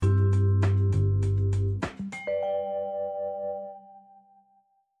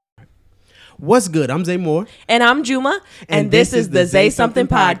What's good? I'm Zay Moore. And I'm Juma. And this is the Zay Something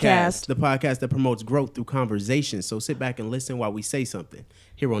Podcast. The podcast that promotes growth through conversation. So sit back and listen while we say something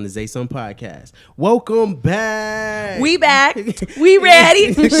here on the Zay Something Podcast. Welcome back. We back. We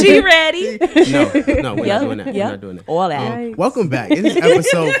ready. She ready. No, we're not doing that. We're not doing that. All that. Welcome back. This is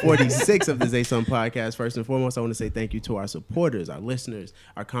episode 46 of the Zay Something Podcast. First and foremost, I want to say thank you to our supporters, our listeners,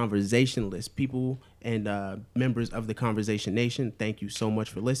 our conversationalists, people and members of the Conversation Nation. Thank you so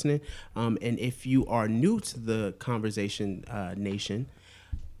much for listening. And if you are new to the Conversation Nation,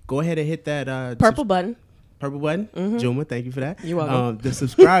 go ahead and hit that Purple button. Purple button. Mm-hmm. Juma, thank you for that. You're welcome. The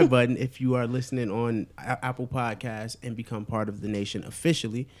subscribe button if you are listening on Apple Podcasts and become part of the nation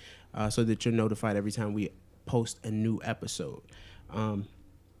officially, so that you're notified every time we post a new episode.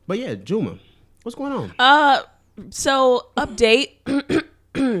 But yeah, Juma, what's going on? So update.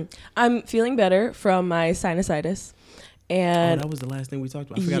 I'm feeling better from my sinusitis. And that was the last thing we talked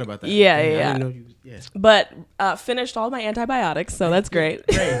about. I forgot about that. Yeah. I didn't know you, But finished all my antibiotics, so that's great.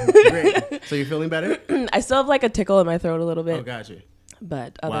 Great. So you're feeling better? I still have like a tickle in my throat a little bit. Oh, gotcha.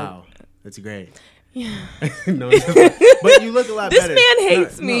 But wow, that's great. Yeah. No, but you look a lot better. This man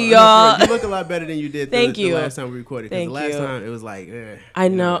hates me, y'all. You look a lot better than you did the last time we recorded. Because the last time it was like, I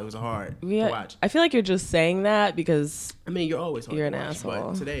know. It was hard to watch. I feel like you're just saying that because I mean, you're always hard you're to an watch,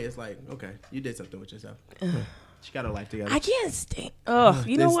 asshole. But today it's like, okay, you did something with yourself. She got her life together. I can't stay.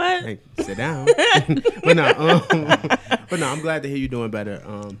 You know what? Hey, sit down. but no, I'm glad to hear you doing better.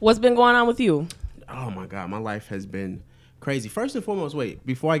 What's been going on with you? Oh my God, my life has been crazy. First and foremost,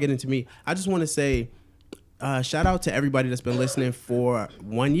 before I get into me, I just want to say shout out to everybody that's been listening for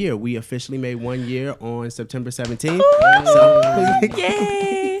 1 year. We officially made 1 year on September 17th.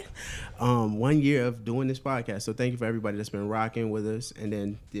 Yay! 1 year of doing this podcast. So thank you for everybody that's been rocking with us. And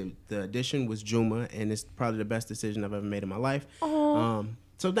then the addition was Juma, and it's probably the best decision I've ever made in my life.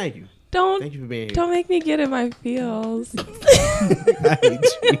 So thank you. Thank you for being here. Don't make me get in my feels. I hate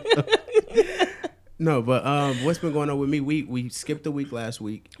you. No, but what's been going on with me? We skipped a week last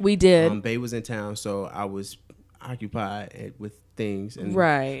week. We did. Bae was in town, so I was occupied with things. And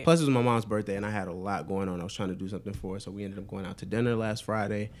right. Plus, it was my mom's birthday, and I had a lot going on. I was trying to do something for her, so we ended up going out to dinner last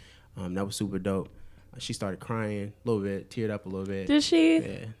Friday. That was super dope. She started crying a little bit, teared up a little bit. Did she?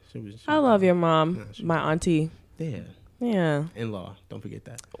 Yeah. I love your mom, my auntie. Yeah. Yeah. In-law. Don't forget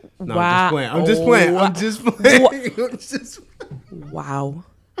that. No, wow. I'm just playing. Wow.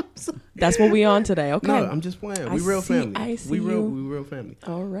 That's what we on today. Okay. No, I'm just playing. We real family. I see we you. real family.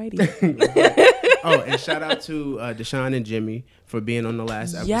 Alrighty. Oh, and shout out to Deshaun and Jimmy for being on the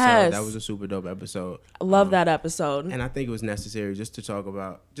last episode. Yes. That was a super dope episode. Love that episode. And I think it was necessary just to talk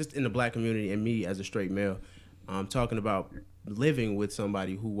about, just in the black community and me as a straight male, talking about living with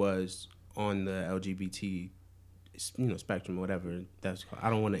somebody who was on the LGBT spectrum, whatever that's called.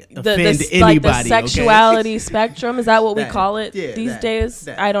 I don't want to offend anybody. Like the sexuality spectrum, is that what we call it these days?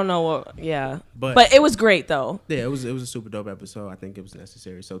 I don't know what. Yeah, but it was great though. Yeah, it was a super dope episode. I think it was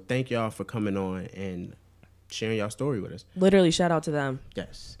necessary. So thank y'all for coming on and sharing y'all story with us. Literally, shout out to them.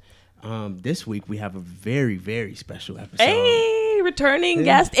 Yes. This week we have a very, very special episode. Hey, returning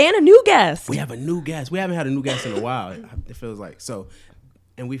guest and a new guest. We have a new guest. We haven't had a new guest in a while. It feels like so,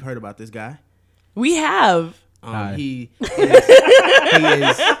 and we've heard about this guy. We have. He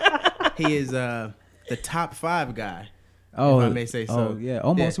is the top 5 guy. Oh, if I may say so. Oh, yeah,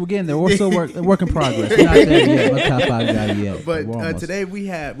 almost. Yeah. We're getting there. We're still work in progress. We're not there yet. We're top 5 guy yet. But today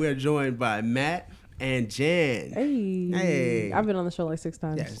we're joined by Matt and Jan. Hey. I've been on the show like 6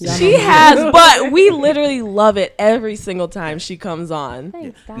 times. Yes. She has, but we literally love it every single time she comes on.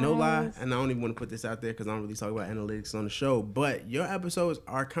 Thanks, guys. No lie, and I don't even want to put this out there because I don't really talk about analytics on the show, but your episodes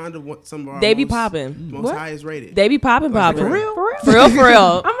are kind of some of our they be popping. Most highest rated. They be popping. For real? For real? For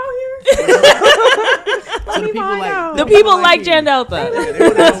real. I'm out here. So the people like Jan Delta. They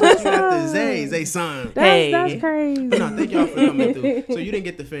want to know what you got to Zay son. That's crazy. No, thank y'all for coming through. So you didn't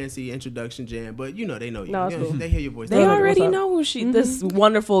get the fancy introduction, Jan, but they know you. No, it's cool. They hear your voice. They already know who this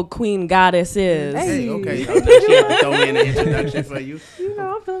wonderful queen goddess is. Hey, okay. I'm not sure to throw in an introduction for you.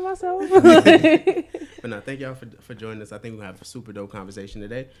 I'm feeling myself. But no, thank y'all for joining us. I think we'll have a super dope conversation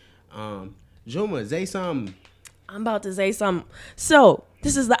today. Juma, say something. I'm about to say something. So,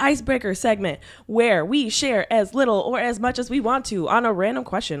 this is the icebreaker segment where we share as little or as much as we want to on a random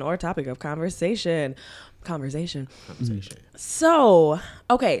question or topic of conversation. So,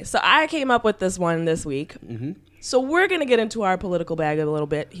 okay, so I came up with this one this week. Mm-hmm. So we're going to get into our political bag a little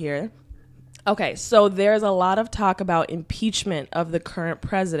bit here. Okay, so there's a lot of talk about impeachment of the current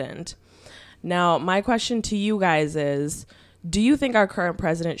president. Now, my question to you guys is, do you think our current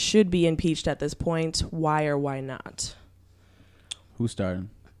president should be impeached at this point? Why or why not? Who's starting?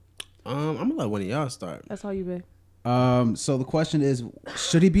 I'm gonna let one of y'all start. That's all you be. So the question is,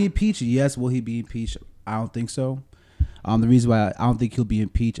 should he be impeached? Yes. Will he be impeached? I don't think so. The reason why I don't think he'll be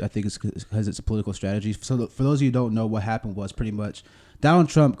impeached, I think it's because it's a political strategy. So for those of you who don't know, what happened was pretty much Donald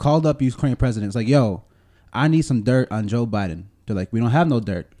Trump called up Ukrainian president. It's like, yo, I need some dirt on Joe Biden. They're like, we don't have no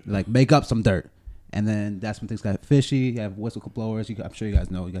dirt. They're like, make up some dirt. And then that's when things got fishy. You have whistleblowers. I'm sure you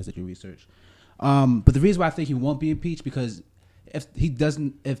guys know. You guys did your research. But the reason why I think he won't be impeached, because if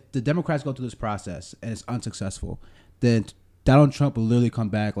the Democrats go through this process and it's unsuccessful, then Donald Trump will literally come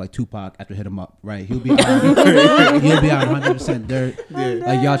back like Tupac after hit him up, right? He'll be on 100% dirt. Yeah.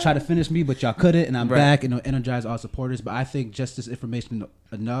 Like, y'all tried to finish me, but y'all couldn't, and I'm back, and it'll energize all supporters. But I think just this information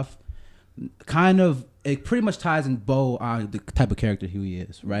enough, kind of, it pretty much ties in bow on the type of character he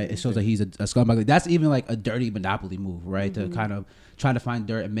is, right? It shows that he's a scumbag. That's even like a dirty monopoly move, right? To kind of try to find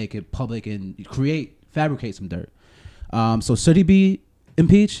dirt and make it public and fabricate some dirt. So should he be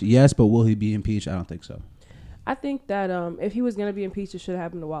impeached? Yes, but will he be impeached? I don't think so. I think that if he was going to be impeached, it should have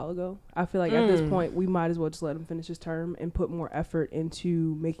happened a while ago. I feel like at this point, we might as well just let him finish his term and put more effort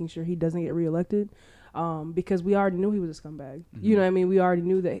into making sure he doesn't get reelected. Because we already knew he was a scumbag. Mm-hmm. You know what I mean? We already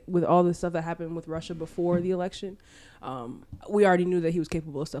knew that with all the stuff that happened with Russia before the election, we already knew that he was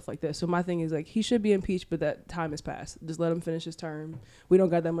capable of stuff like this. So my thing is, like, he should be impeached, but that time has passed. Just let him finish his term. We don't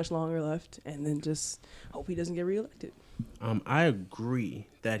got that much longer left, and then just hope he doesn't get reelected. I agree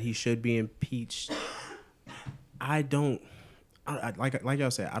that he should be impeached. I like y'all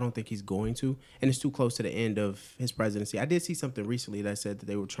said, I don't think he's going to, and it's too close to the end of his presidency. I did see something recently that said that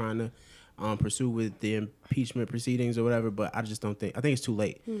they were trying to pursue with the impeachment proceedings or whatever, but I just don't think. I think it's too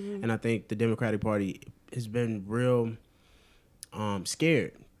late, and I think the Democratic Party has been real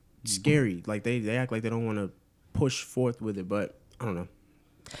scary. Like they act like they don't want to push forth with it, but I don't know.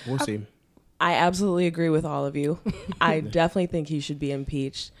 We'll see. I absolutely agree with all of you. I definitely think he should be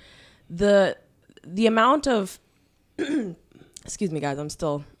impeached. The amount of excuse me, guys, I'm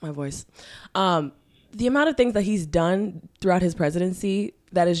still my voice. The amount of things that he's done throughout his presidency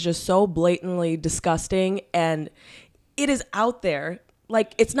that is just so blatantly disgusting, and it is out there.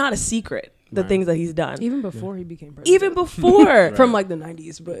 Like, it's not a secret, the things that he's done. Even before he became president. Even before. From like the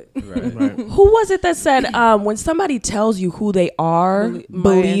 90s, but. Right. Who was it that said, when somebody tells you who they are,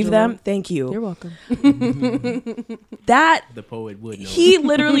 believe them? Thank you. You're welcome. That the poet would know. He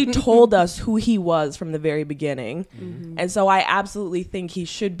literally told us who he was from the very beginning. And so I absolutely think he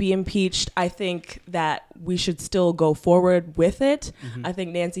should be impeached. I think that we should still go forward with it. I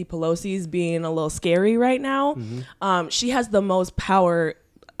think Nancy Pelosi's being a little scary right now. She has the most power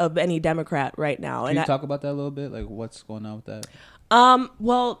of any Democrat right now. Can you talk about that a little bit? Like, what's going on with that?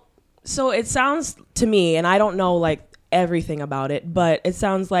 Well, so it sounds to me, and I don't know like everything about it, but it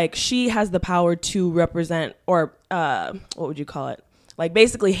sounds like she has the power to represent, or what would you call it? Like,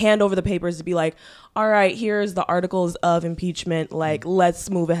 basically hand over the papers to be like, all right, here's the articles of impeachment. Like, let's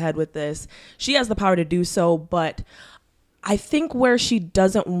move ahead with this. She has the power to do so, but I think where she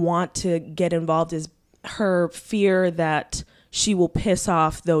doesn't want to get involved is her fear that she will piss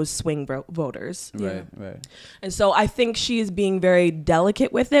off those swing voters. Right. And so I think she is being very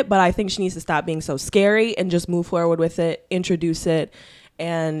delicate with it, but I think she needs to stop being so scary and just move forward with it, introduce it,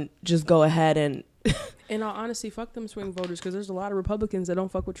 and just go ahead and... In all honesty, fuck them swing voters, because there's a lot of Republicans that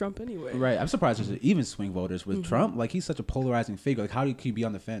don't fuck with Trump anyway. Right. I'm surprised there's even swing voters with Trump. Like, he's such a polarizing figure. Like, how can you be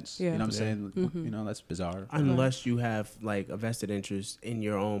on the fence? Yeah. You know what I'm saying? You know, that's bizarre. Unless you have like a vested interest in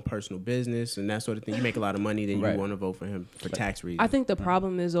your own personal business and that sort of thing. You make a lot of money, then you want to vote for him for tax reasons. I think the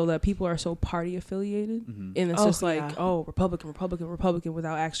problem is, though, that people are so party affiliated, and it's just like, Republican,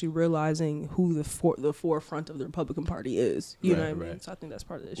 without actually realizing who the forefront of the Republican Party is. You know what I mean? So I think that's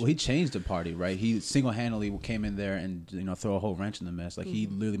part of the issue. Well, he changed the party, right? He single-handedly came in there and, you know, throw a whole wrench in the mess. Like, he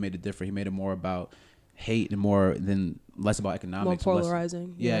literally made it different. He made it more about hate and less about economics. More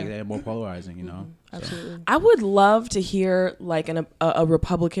polarizing. More polarizing, you know. Absolutely. I would love to hear like a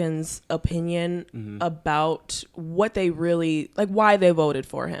Republican's opinion about what they really, like, why they voted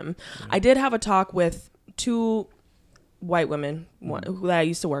for him. I did have a talk with two white women that I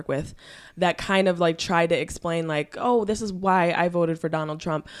used to work with that kind of like tried to explain like, oh, this is why I voted for Donald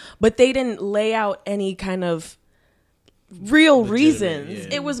Trump, but they didn't lay out any kind of real reasons.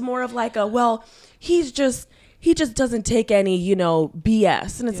 It was more of like he just doesn't take any, you know,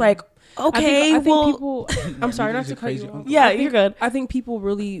 BS, and it's like, okay, I think people I'm sorry not to cut you off. You're good. I think people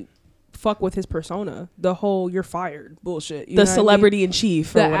really fuck with his persona. The whole "you're fired" bullshit. You The know what I mean? celebrity in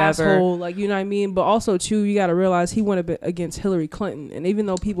chief or The whatever. asshole, like, you know what I mean? But also too, you got to realize he went a bit against Hillary Clinton, and even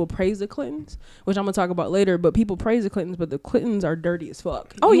though people praise the Clintons, which I'm gonna talk about later, but people praise the Clintons, but the Clintons are dirty as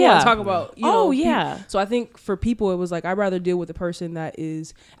fuck. Oh, You wanna yeah. talk about Yeah. So I think for people, it was like I'd rather deal with a person that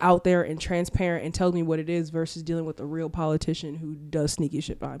is out there and transparent and tells me what it is versus dealing with a real politician who does sneaky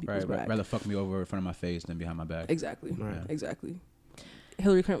shit behind people's Right, back. rather fuck me over in front of my face than behind my back. Exactly. Right. Exactly.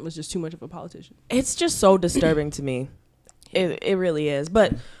 Hillary Clinton was just too much of a politician. It's just so disturbing to me. It really is.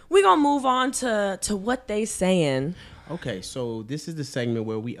 But we're going to move on to what they saying. Okay, so this is the segment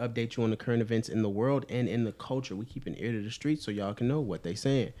where we update you on the current events in the world and in the culture. We keep an ear to the streets so y'all can know what they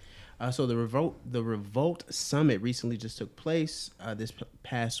saying. So the Revolt Summit recently just took place this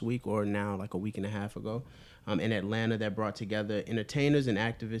past week, or now like a week and a half ago, in Atlanta, that brought together entertainers and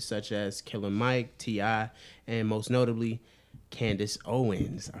activists such as Killer Mike, T.I., and most notably Candace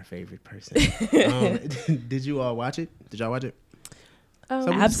Owens, our favorite person. Did you all watch it? Did y'all watch it? So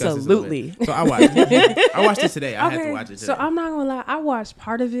we discussed this a little bit. Absolutely. So I watched it. I watched it today. I had to watch it today. So I'm not gonna lie, I watched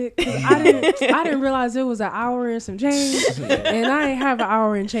part of it 'cause I didn't realize it was an hour and some change, and I ain't have an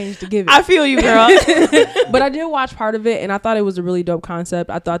hour and change to give it. I feel you, girl. But I did watch part of it, and I thought it was a really dope concept.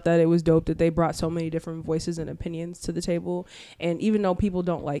 I thought that it was dope that they brought so many different voices and opinions to the table. And even though people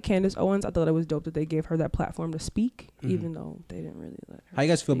don't like Candace Owens, I thought it was dope that they gave her that platform to speak, even though they didn't really let her. How you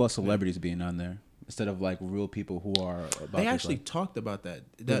guys feel speak. about celebrities being on there instead of like real people who are about They this actually life? talked about that.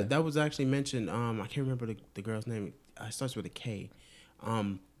 Yeah. That was actually mentioned. I can't remember the girl's name. It starts with a K.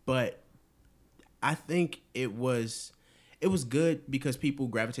 But I think it was good because people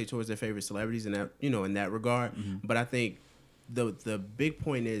gravitate towards their favorite celebrities in that, in that regard. But I think the big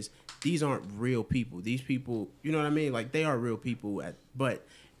point is these aren't real people. These people, you know what I mean? Like, they are real people, but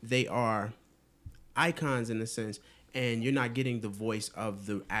they are icons in a sense. And you're not getting the voice of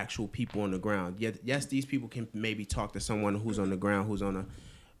the actual people on the ground. Yes, these people can maybe talk to someone who's on the ground, who's on a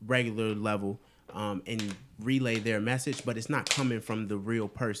regular level, and relay their message, but it's not coming from the real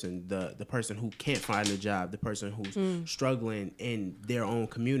person, the person who can't find a job, the person who's struggling in their own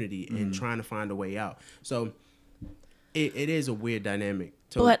community and trying to find a way out. So it is a weird dynamic.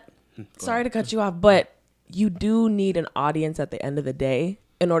 But sorry to cut you off, but you do need an audience at the end of the day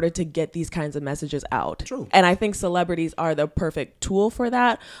in order to get these kinds of messages out. True. And I think celebrities are the perfect tool for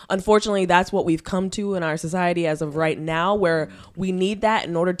that. Unfortunately, that's what we've come to in our society as of right now, where we need that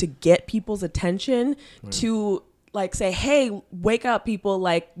in order to get people's attention to, like, say, hey, wake up, people.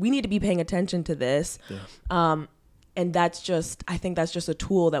 Like, we need to be paying attention to this. Yeah. And I think that's just a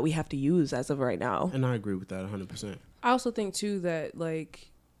tool that we have to use as of right now. And I agree with that 100%. I also think too that, like,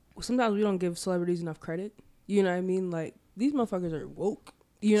 sometimes we don't give celebrities enough credit. You know what I mean? Like, these motherfuckers are woke.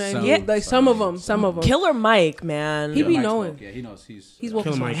 You know what I mean? Like, some of them. Killer Mike, man. He be Mike's knowing. woke. Yeah, he knows he's woke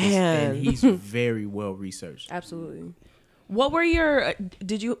Killer as Mike fuck. is, Man. and he's very well researched. Absolutely. What were your?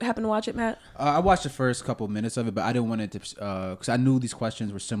 Did you happen to watch it, Matt? I watched the first couple of minutes of it, but I didn't want it to, because I knew these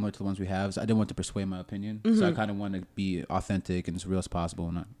questions were similar to the ones we have. So I didn't want to persuade my opinion. So I kind of wanted to be authentic and as real as possible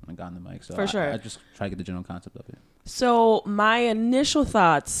when I got on the mic. So For sure. I just try to get the general concept of it. So my initial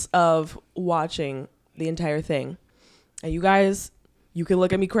thoughts of watching the entire thing, and you guys, you can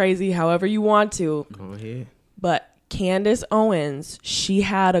look at me crazy however you want to, Go ahead. but Candace Owens, she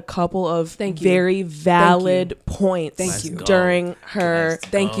had a couple of Thank you. very valid points Thank you. during her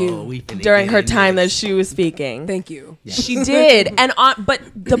Thank you. during her time that she was speaking. Thank you. She did. And but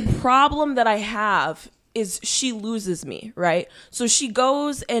the problem that I have is she loses me, right? So she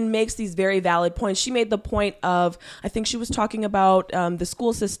goes and makes these very valid points. She made the point of, I think she was talking about the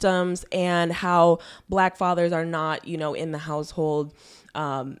school systems and how Black fathers are not, in the household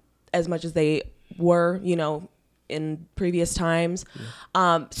as much as they were, in previous times.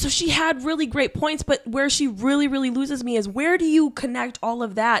 So she had really great points, but where she really, really loses me is, where do you connect all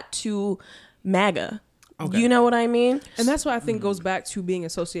of that to MAGA? Okay. You know what I mean? And that's what I think goes back to being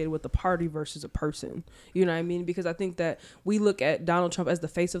associated with the party versus a person. You know what I mean? Because I think that we look at Donald Trump as the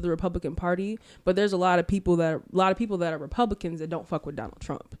face of the Republican Party, but there's a lot of people that are Republicans that don't fuck with Donald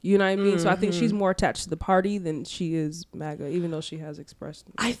Trump. You know what I mean? So I think she's more attached to the party than she is MAGA, even though she has expressed.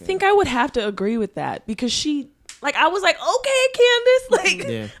 I think I would have to agree with that, because I was like, okay, Candace,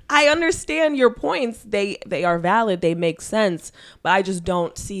 Yeah. I understand your points. They are valid. They make sense, but I just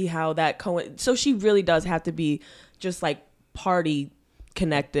don't see how that so she really does have to be just like party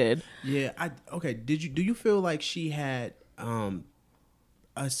connected. Yeah. Do you feel like she had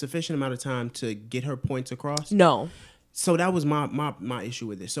a sufficient amount of time to get her points across? No. So that was my issue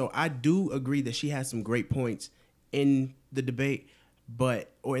with it. So I do agree that she had some great points in the debate,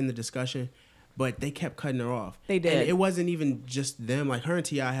 or in the discussion. but they kept cutting her off. They did. And it wasn't even just them. Like, her and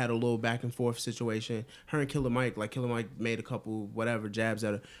T.I. had a little back and forth situation. Her and Killer Mike, Killer Mike made a couple whatever jabs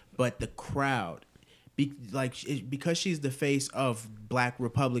at her, but the crowd, because she's the face of Black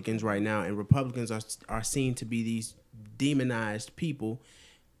Republicans right now, and Republicans are seen to be these demonized people.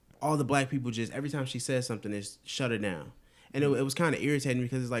 All the Black people just, every time she says something, is shut her down. And it was kind of irritating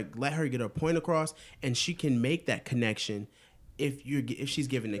because it's like, let her get her point across, and she can make that connection if she's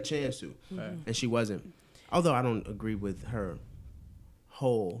given the chance to. Right. And she wasn't. Although I don't agree with her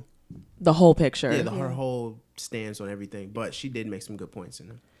the whole picture. Yeah, her whole stance on everything. But she did make some good points in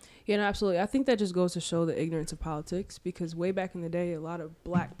it. Yeah, no, absolutely. I think that just goes to show the ignorance of politics, because way back in the day, a lot of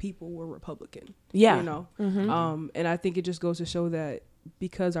Black people were Republican. Yeah. You know? Mm-hmm. And I think it just goes to show that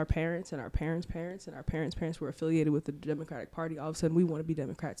because our parents and our parents' parents and our parents' parents were affiliated with the Democratic Party, all of a sudden we want to be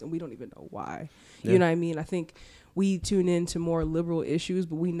Democrats and we don't even know why. Yeah. You know what I mean? I think we tune into more liberal issues,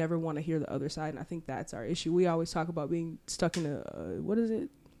 but we never want to hear the other side. And I think that's our issue. We always talk about being stuck in what is it?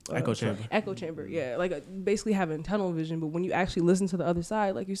 Echo chamber. Echo chamber, yeah. Basically having tunnel vision, but when you actually listen to the other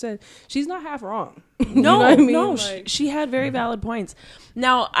side, like you said, she's not half wrong. No, you know what I mean? No, she had very valid points.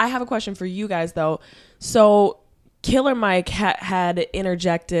 Now, I have a question for you guys, though. So, Killer Mike had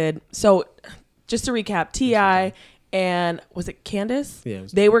interjected. So, just to recap, T.I. and, was it Candace? Yeah.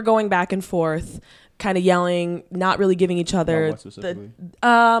 They were going back and forth, kind of yelling, not really giving each other. What specifically?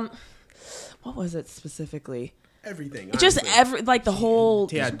 What was it specifically? Everything. Just the whole.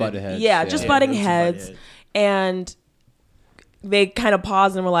 Just butting heads. Yeah, just butting heads. And they kind of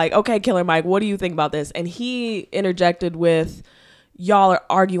paused and were like, okay, Killer Mike, what do you think about this? And he interjected with, y'all are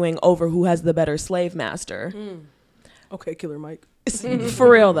arguing over who has the better slave master. Okay, Killer Mike. For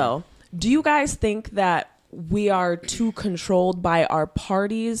real, though. Do you guys think that we are too controlled by our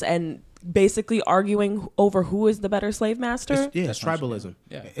parties and basically arguing over who is the better slave master? It's tribalism.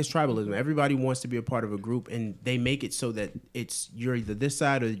 Yeah. It's tribalism. Everybody wants to be a part of a group, and they make it so that you're either this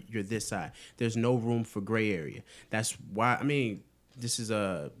side or you're this side. There's no room for gray area. That's why, I mean, this is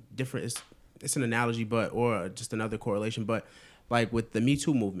a different, it's an analogy, or just another correlation, but like with the Me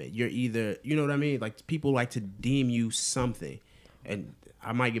Too movement, you're either, you know what I mean? Like, people like to deem you something, and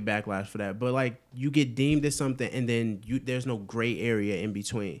I might get backlash for that, but like, you get deemed as something, and then there's no gray area in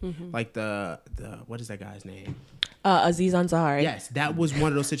between. Mm-hmm. Like the what is that guy's name? Aziz Ansari. Yes, that was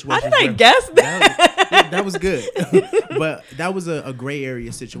one of those situations. How did I guess that? That was good, but that was a gray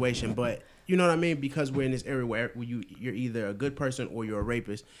area situation. But you know what I mean? Because we're in this area where you're either a good person or you're a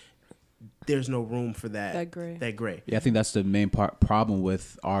rapist. There's no room for that gray. Yeah, I think that's the main problem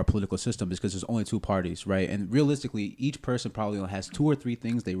with our political system, is because there's only two parties, right? And realistically, each person probably only has 2 or 3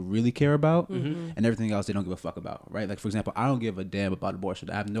 things they really care about, and everything else they don't give a fuck about, right? Like, for example, I don't give a damn about abortion.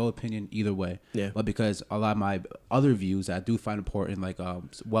 I have no opinion either way. Yeah. But because a lot of my other views that I do find important, like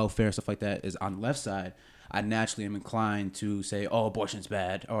welfare, stuff like that, is on the left side, I naturally am inclined to say, oh, abortion's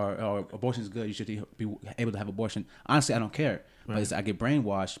bad, or abortion's good, you should be able to have abortion. Honestly, I don't care. Right. But I get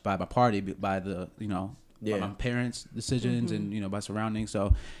brainwashed by my party, by the, by my parents' decisions, and, by surroundings.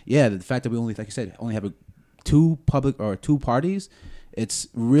 So, yeah, the fact that we only, like you said, only have 2 parties, it's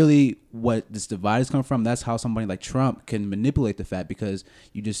really what this divide has come from. That's how somebody like Trump can manipulate the fact, because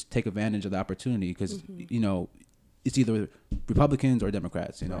you just take advantage of the opportunity, because, it's either Republicans or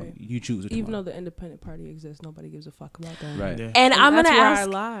Democrats. Right. You choose. Even though the independent party exists, nobody gives a fuck about that. Right. Yeah. And I'm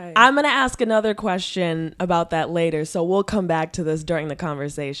gonna ask another question about that later. So we'll come back to this during the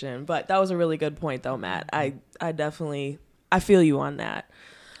conversation. But that was a really good point, though, Matt. I definitely feel you on that.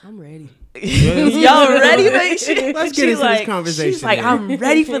 I'm ready. Y'all ready? Let's get into this conversation. She's like, I'm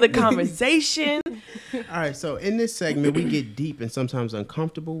ready for the conversation. All right, so in this segment, we get deep and sometimes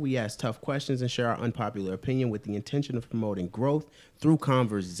uncomfortable. We ask tough questions and share our unpopular opinion with the intention of promoting growth through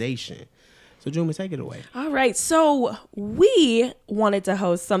conversation. So, Juma, take it away. All right. So we wanted to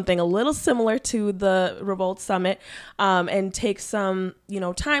host something a little similar to the Revolt Summit, and take some,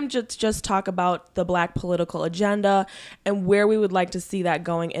 time to just talk about the Black political agenda and where we would like to see that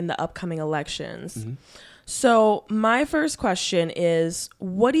going in the upcoming elections. Mm-hmm. So my first question is,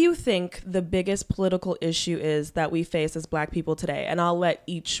 what do you think the biggest political issue is that we face as Black people today? And I'll let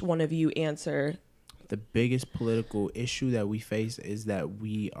each one of you answer. The biggest political issue that we face is that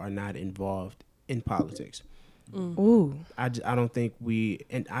we are not involved in politics. Ooh. I don't think me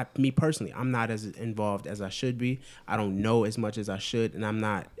personally, I'm not as involved as I should be. I don't know as much as I should, and I'm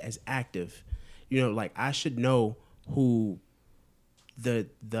not as active. Like, I should know who the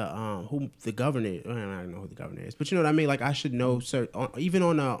governor, I don't know who the governor is, but you know what I mean? Like, I should know, even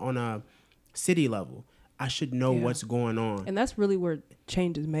on a city level, I should know what's going on. And that's really where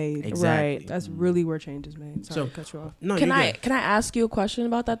change is made. Exactly. Right. That's really where change is made. Sorry to cut you off. No, Can I ask you a question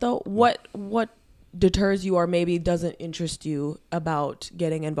about that though? What deters you or maybe doesn't interest you about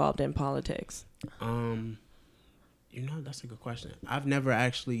getting involved in politics? That's a good question. I've never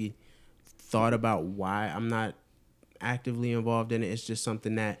actually thought about why I'm not actively involved in it. It's just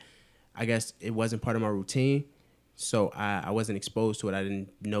something that I guess it wasn't part of my routine. So I wasn't exposed to it. I didn't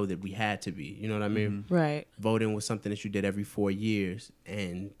know that we had to be. You know what I mean? Right. Voting was something that you did every 4 years,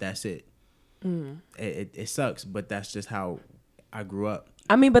 and that's it. It sucks, but that's just how I grew up.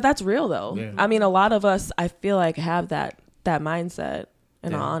 I mean, but that's real though. Yeah. I mean, a lot of us, I feel like, have that mindset.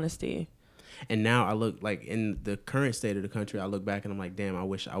 In all honesty. And now I look like in the current state of the country, I look back and I'm like, damn, I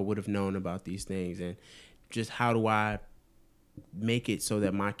wish I would have known about these things. And just how do I make it so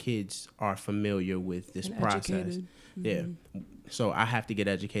that my kids are familiar with this process? Yeah. So I have to get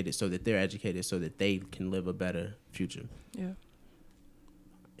educated so that they're educated so that they can live a better future. Yeah.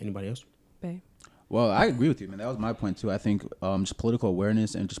 Anybody else? Bae. Well, I agree with you, man. That was my point too. I think just political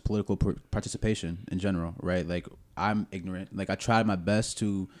awareness and just political participation in general, right? Like I'm ignorant. Like I tried my best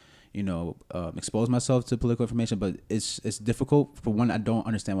to, expose myself to political information, but it's difficult. For one, I don't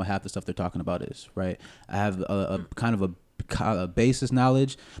understand what half the stuff they're talking about is, right? I have a kind of a basis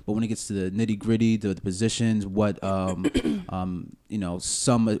knowledge, but when it gets to the nitty gritty, the positions, what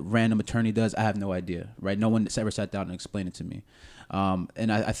some random attorney does, I have no idea, right? No one ever sat down and explained it to me, and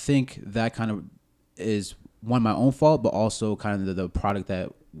I think that kind of is one my own fault, but also kind of the product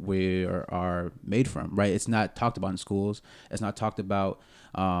that we are made from, right? It's not talked about in schools. It's not talked about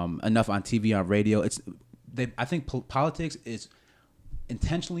enough on TV, on radio. I think politics is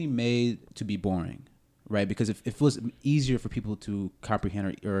intentionally made to be boring, right? Because if it was easier for people to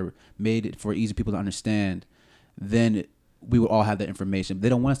comprehend or made it for easy people to understand, then we would all have that information. They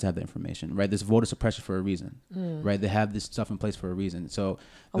don't want us to have that information, right? There's voter suppression for a reason, right? They have this stuff in place for a reason. So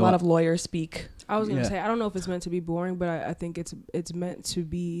a lot of lawyers speak. I was gonna say, I don't know if it's meant to be boring, but I think it's meant to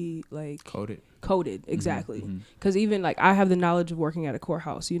be like coded exactly. Because even like I have the knowledge of working at a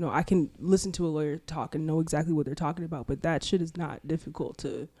courthouse. I can listen to a lawyer talk and know exactly what they're talking about, but that shit is not difficult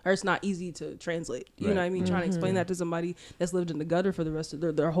or it's not easy to translate. You know what I mean? Trying to explain that to somebody that's lived in the gutter for the rest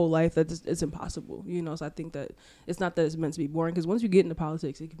of their whole life, it's impossible. So I think that it's not that it's meant to be boring, because once you get into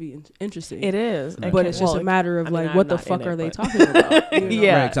politics, it can be interesting. It is, but it's just a matter of what the fuck are they talking about?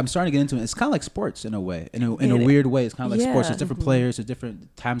 Yeah, right. Because I'm starting to get into it. It's kind of like sports in a way, in a weird way. It's kind of like sports. There's different players. There's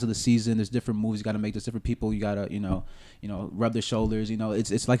different times of the season. There's different moves you got to make. There's different people you got to rub their shoulders.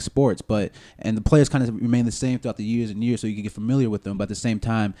 It's like sports, and the players kind of remain the same throughout the years and years, so you can get familiar with them. But at the same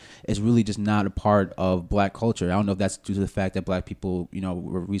time, it's really just not a part of Black culture. I don't know if that's due to the fact that Black people,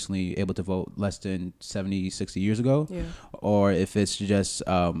 were recently able to vote less than 70, 60 years ago, or if it's just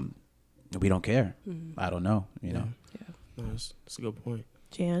we don't care. I don't know. No, that's a good point.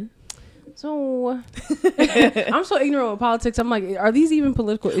 Jan? So I'm so ignorant with politics. I'm like, are these even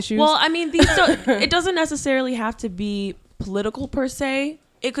political issues? Well, I mean, it doesn't necessarily have to be political per se.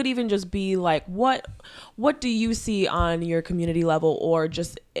 It could even just be like, what do you see on your community level, or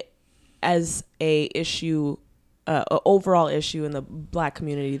just as a issue, overall issue in the Black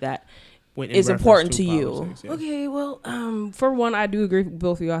community that is important to you? Politics, yeah. Okay, well, for one, I do agree with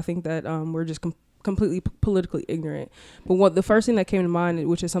both of you. I think that we're just completely politically ignorant. But the first thing that came to mind,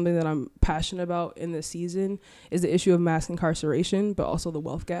 which is something that I'm passionate about in this season, is the issue of mass incarceration, but also the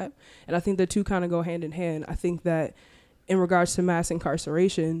wealth gap. And I think the two kind of go hand in hand. I think that in regards to mass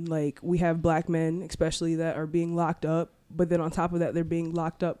incarceration, like we have Black men, especially, that are being locked up, but then on top of that, they're being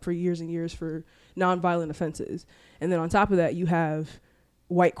locked up for years and years for nonviolent offenses. And then on top of that, you have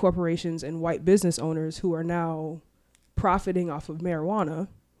white corporations and white business owners who are now profiting off of marijuana.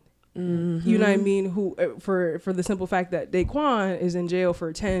 You know what I mean? Who for the simple fact that Daquan is in jail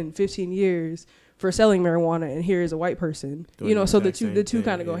for 10, 15 years for selling marijuana, and here is a white person. So the two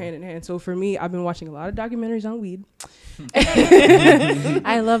kind of go hand in hand. So for me, I've been watching a lot of documentaries on weed.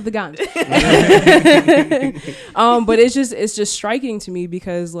 I love the guns. But it's just striking to me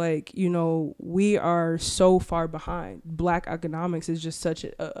because we are so far behind. Black economics is just such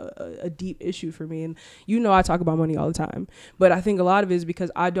a deep issue for me. And I talk about money all the time, but I think a lot of it is because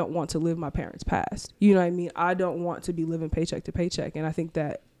I don't want to live my parents' past. You know what I mean? I don't want to be living paycheck to paycheck. And I think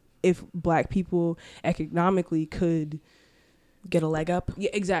that if Black people economically could get a leg up,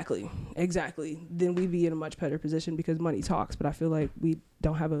 exactly, then we'd be in a much better position, because money talks. But I feel like we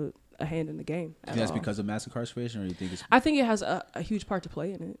don't have a hand in the game. That's because of mass incarceration, or you think it's? I think it has a huge part to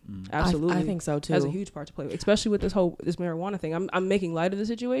play in it. Absolutely, I think so too. It has a huge part to play, especially with this marijuana thing. I'm making light of the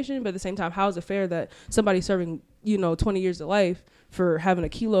situation, but at the same time, how is it fair that somebody serving 20 years of life for having a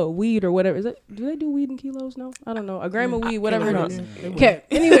kilo of weed or whatever. Do they do weed in kilos? No, I don't know. A gram of weed, whatever it is. Okay.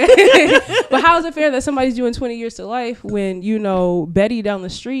 Anyway, but how is it fair that somebody's doing 20 years to life when, you know, Betty down the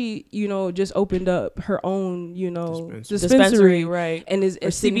street, you know, just opened up her own, you know, dispensary, right? And is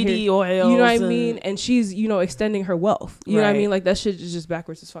CBD oil. You know what I mean? And she's, you know, extending her wealth. You know what I mean? Like, that shit is just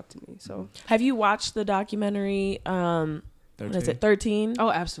backwards as fuck to me. So, have you watched the documentary? 13? What is it? 13?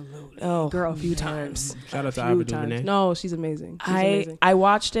 Oh, absolutely. Oh, girl, a few times. Shout out to Ava DuVernay. No, she's amazing. Amazing. I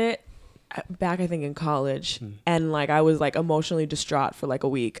watched it back, I think, in college, and like I was like emotionally distraught for like a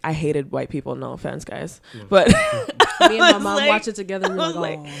week. I hated white people. No offense, guys, but me and my mom watched it together. We were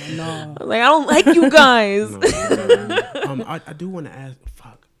like, oh no, like I don't like you guys. I do want to ask.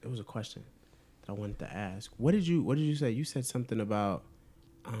 Fuck, it was a question that I wanted to ask. What did you say? You said something about.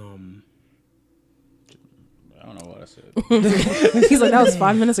 I don't know what I said. He's like, that was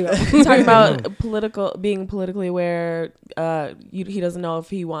 5 minutes ago. Talking about being politically aware. He doesn't know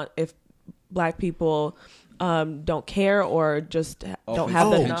if black people don't care or just don't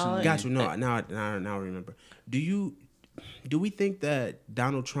have the knowledge. Got you. No, now I remember. Do we think that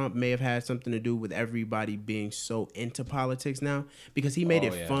Donald Trump may have had something to do with everybody being so into politics now? Because he made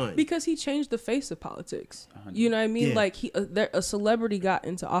it fun. Because he changed the face of politics. You know what I mean? Yeah. Like a celebrity got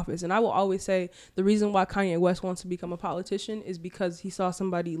into office. And I will always say the reason why Kanye West wants to become a politician is because he saw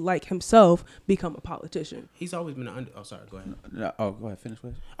somebody like himself become a politician. He's always been an oh, sorry, go ahead. No, go ahead, finish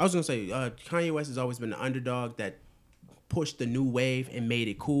please. I was going to say, Kanye West has always been an underdog that pushed the new wave and made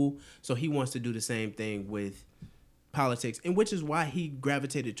it cool. So he wants to do the same thing with politics, and which is why he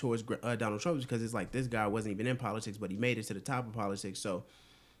gravitated towards Donald Trump, because it's like this guy wasn't even in politics, but he made it to the top of politics, so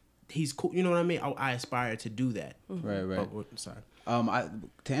he's cool. You know what I mean? I aspire to do that. Right. Oh, sorry.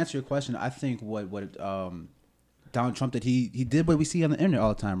 To answer your question, I think what Donald Trump did, he did what we see on the internet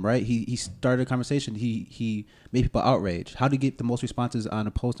all the time, right? He started a conversation. He made people outraged. How do you get the most responses on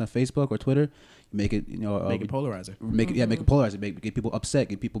a post on Facebook or Twitter? Make it, make it polarizer. Make it polarizer. Get people upset.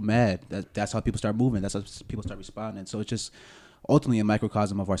 Get people mad. That's how people start moving. That's how people start responding. So it's just ultimately a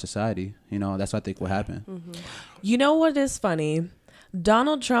microcosm of our society. You know, that's what I think will happen. Mm-hmm. You know what is funny?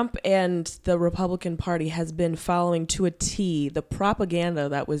 Donald Trump and the Republican Party has been following to a T the propaganda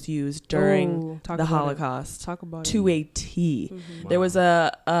that was used during the Holocaust. Talk about to a T. Mm-hmm. There was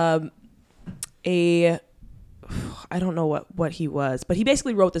a I don't know what he was, but he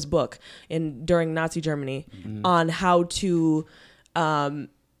basically wrote this book during Nazi Germany on how to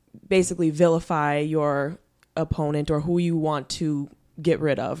basically vilify your opponent or who you want to get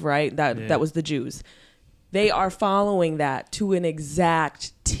rid of, right? That was the Jews. They are following that to an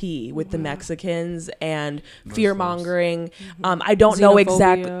exact T with the Mexicans and fear mongering. I don't know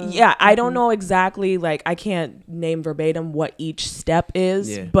exactly. Yeah, I don't know exactly. Like, I can't name verbatim what each step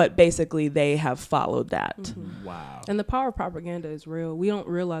is, but basically they have followed that. Wow. And the power of propaganda is real. We don't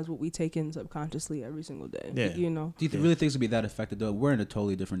realize what we take in subconsciously every single day. Yeah. You know. Do you really think it's gonna be that effective though? We're in a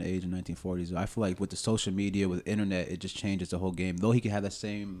totally different age in 1940s. I feel like with the social media, with internet, it just changes the whole game. Though he could have the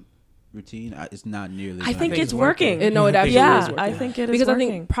same routine, it's not nearly. I think it's working. No, it actually is working. I think it is because working.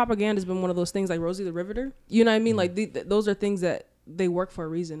 I think propaganda has been one of those things like Rosie the Riveter. You know what I mean? Like those are things that they work for a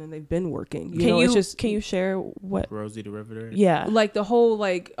reason and they've been working. Can you share what Rosie the Riveter? Yeah, like the whole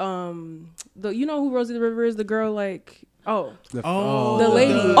like you know who Rosie the Riveter is? The girl like. The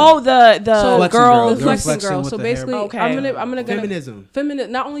lady. The girl. The flexing girl. So basically, I'm gonna feminism.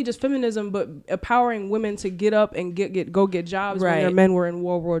 Not only just feminism, but empowering women to get up and go get jobs when their men were in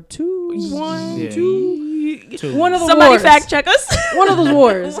World War II. One of the Somebody wars. fact check us. One of those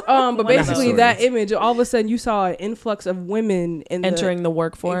wars. But basically, that image, all of a sudden, you saw an influx of women entering the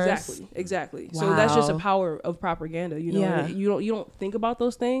workforce. Exactly. Wow. So that's just a power of propaganda. You know, you don't think about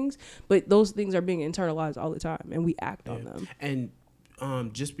those things, but those things are being internalized all the time, and we act on them.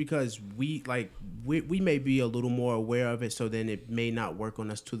 And just because we may be a little more aware of it, so then it may not work on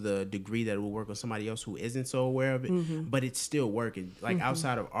us to the degree that it will work on somebody else who isn't so aware of it, but it's still working. Like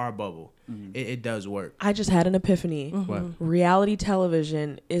outside of our bubble, it does work. I just had an epiphany. What? Reality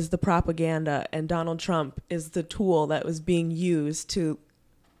television is the propaganda, and Donald Trump is the tool that was being used to,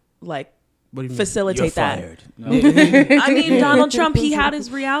 like, facilitate that. I mean, Donald Trump, he had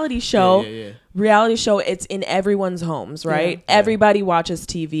his reality show. Reality show, it's in everyone's homes, right? Everybody watches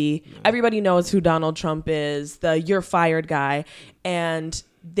TV. Everybody knows who Donald Trump is, the "you're fired" guy. And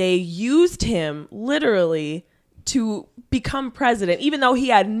they used him literally to become president, even though he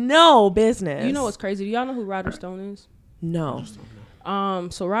had no business. You know what's crazy? Do y'all know who Roger Stone is? No.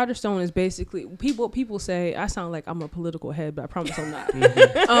 So Roger Stone is basically people say I sound like I'm a political head, but I promise I'm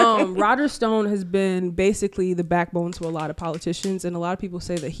not. Roger Stone has been basically the backbone to a lot of politicians, and a lot of people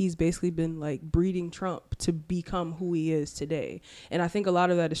say that he's basically been like breeding Trump to become who he is today. And I think a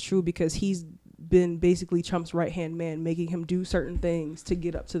lot of that is true because he's been basically Trump's right-hand man, making him do certain things to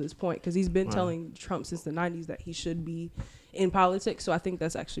get up to this point, because he's been telling Trump since the 90s that he should be in politics. So I think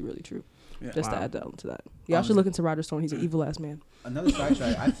that's actually really true. Yeah. Just to add on to that. Y'all should look into Roger Stone. He's an evil ass man. Another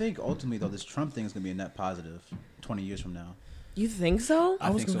sidetrack. I think ultimately though this Trump thing is going to be a net positive 20 years from now. You think so?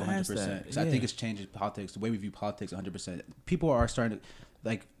 I think so 100%. Yeah. I think it's changing politics, the way we view politics 100%. People are starting to,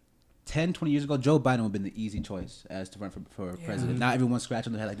 like 10, 20 years ago, Joe Biden would have been the easy choice as to run for president. Now everyone's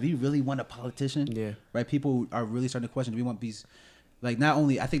scratching their head like, do we really want a politician? Yeah. Right? People are really starting to question, do we want these... Like, not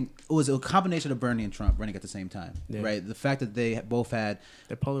only, I think it was a combination of Bernie and Trump running at the same time, right? The fact that they both had...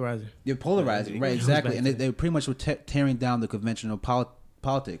 They're polarizing. They're polarizing, right, exactly. And they pretty much were tearing down the conventional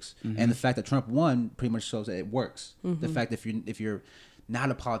politics. And the fact that Trump won pretty much shows that it works. The fact that if you're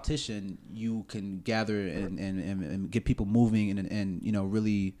not a politician, you can gather and get people moving and you know,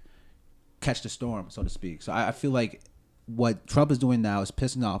 really catch the storm, so to speak. So I feel like what Trump is doing now is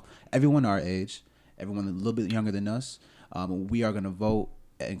pissing off everyone our age, everyone a little bit younger than us. We are going to vote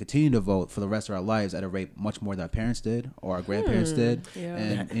and continue to vote for the rest of our lives at a rate much more than our parents did or our grandparents did. Yeah.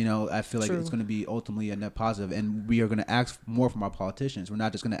 And, you know, I feel like it's going to be ultimately a net positive. And we are going to ask more from our politicians. We're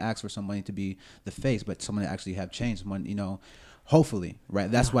not just going to ask for somebody to be the face, but someone to actually have change. Someone, you know, hopefully,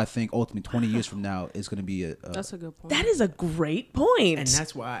 right? That's why I think ultimately 20 years from now is going to be That's a good point. That is a great point. And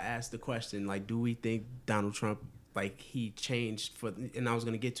that's why I asked the question, like, do we think Donald Trump, like, he changed for, and I was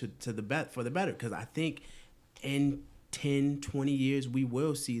going to get to the for the better, because I think in 10, 20 years, we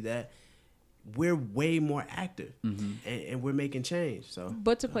will see that we're way more active and we're making change. So,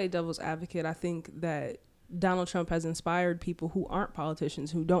 but to play devil's advocate, I think that Donald Trump has inspired people who aren't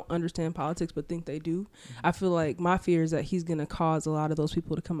politicians, who don't understand politics but think they do. I feel like my fear is that he's going to cause a lot of those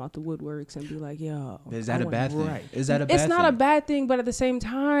people to come out the woodworks and be like, yo. Is that a bad thing? Right. Is that a bad thing? It's not a bad thing, but at the same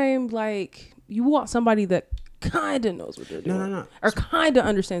time, like, you want somebody that kind of knows what they're doing. No. Or kind of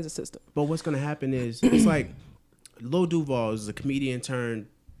understands the system. But what's going to happen is, it's like, Lil Duval is a comedian turned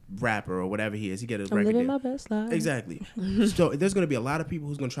rapper or whatever he is. He get a record living deal. My best life. Exactly. So there's going to be a lot of people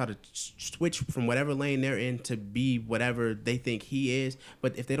who's going to try to switch from whatever lane they're in to be whatever they think he is.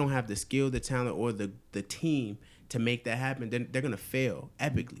 But if they don't have the skill, the talent, or the team to make that happen, then they're going to fail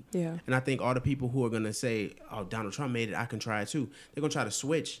epically. Yeah. And I think all the people who are going to say, oh, Donald Trump made it, I can try it too, they're going to try to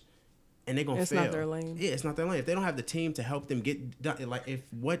switch. And they're going to fail. It's not their lane. Yeah, it's not their lane. If they don't have the team to help them get done, like if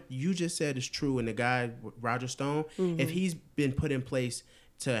what you just said is true and the guy, Roger Stone, if he's been put in place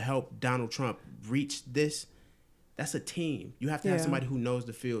to help Donald Trump reach this, that's a team. You have to have somebody who knows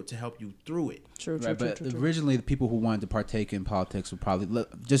the field to help you through it. True. But originally, the people who wanted to partake in politics would probably,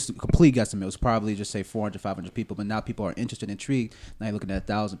 just a complete guesstimate, it was probably just say 400, 500 people. But now people are interested and intrigued. Now you're looking at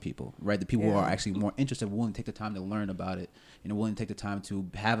 1,000 people, right? The people who are actually more interested, willing to take the time to learn about it, you know, willing to take the time to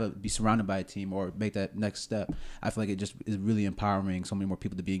be surrounded by a team or make that next step. I feel like it just is really empowering so many more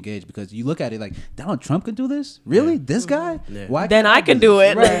people to be engaged, because you look at it like, Donald Trump can do this? Really? This guy? Yeah. Why then I can do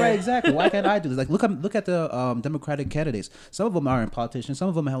it. Right, exactly. Why can't I do this? Like, look at the Democratic candidates. Some of them aren't politicians. Some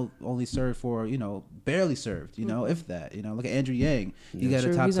of them have only served for, you know, barely served, you know, if that. You know, look at Andrew Yang. He got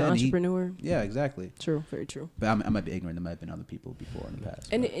a top 10. He's an entrepreneur. Yeah, exactly. True, very true. But I might be ignorant. There might have been other people before in the past.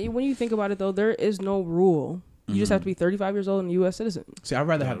 And when you think about it, though, there is no rule. You just have to be 35 years old and a U.S. citizen. See, I'd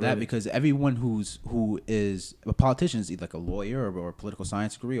rather have that, because everyone who is a politician is either like a lawyer or a political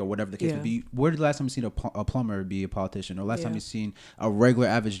science degree or whatever the case may be. Where did the last time you seen a plumber be a politician, or last time you seen a regular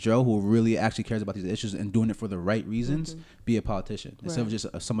average Joe who really actually cares about these issues and doing it for the right reasons be a politician instead of just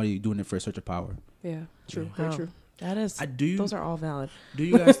somebody doing it for a search of power? Yeah, true, very true. That is. Those are all valid. Do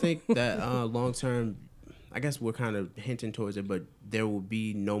you guys think that long term? I guess we're kind of hinting towards it, but there will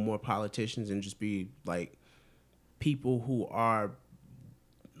be no more politicians and just be like people who are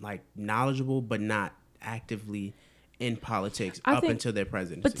like knowledgeable but not actively in politics until their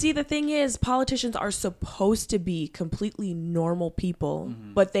presidency. But see, the thing is, politicians are supposed to be completely normal people,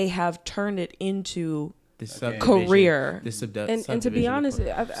 but they have turned it into a career. And to be honest,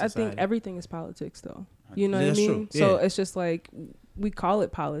 I think everything is politics, though. You know what I mean? Yeah. So it's just like, we call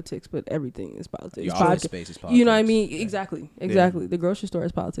it politics, but everything is politics. Your office space is politics. You know what I mean? Yeah. Exactly. Yeah. The grocery store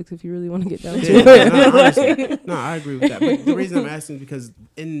is politics if you really want to get down to it. No, I agree with that. But the reason I'm asking is because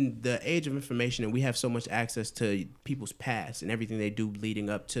in the age of information, and we have so much access to people's past and everything they do leading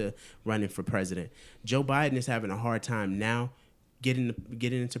up to running for president, Joe Biden is having a hard time now getting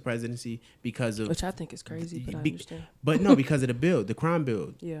into presidency because of, which I think is crazy, but I understand. But no, because of the crime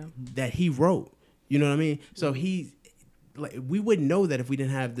bill that he wrote. You know what I mean? So like we wouldn't know that if we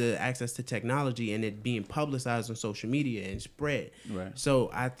didn't have the access to technology and it being publicized on social media and spread. Right. So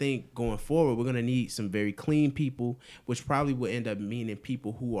I think going forward, we're gonna need some very clean people, which probably will end up meaning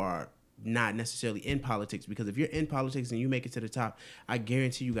people who are not necessarily in politics, because if you're in politics and you make it to the top, I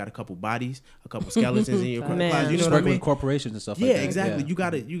guarantee you got a couple bodies, a couple skeletons in your closet. You know Just what I working mean? with corporations and stuff Yeah, like that. exactly.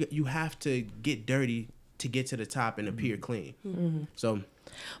 Yeah. You have to get dirty to get to the top and appear clean. So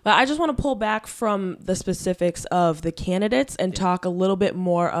But I just want to pull back from the specifics of the candidates and talk a little bit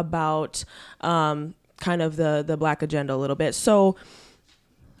more about kind of the Black agenda a little bit. So,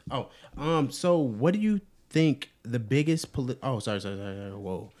 so what do you think the biggest sorry,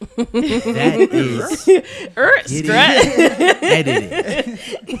 whoa. That is edited.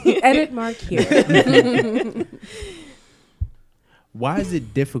 Edit mark here. Why is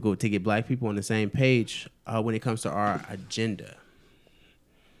it difficult to get Black people on the same page when it comes to our agenda?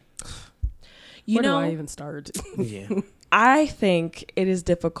 Where do I even start? Yeah. I think it is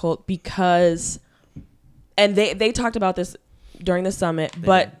difficult because, and they talked about this during the summit,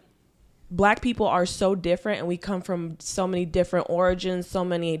 but Black people are so different and we come from so many different origins, so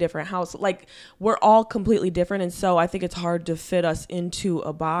many different houses. Like, we're all completely different. And so I think it's hard to fit us into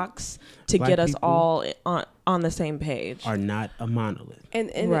a box to Black get us people all on the same page. Are not a monolith. And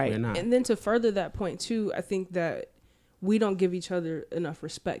Right. They're not. And then to further that point too, I think that we don't give each other enough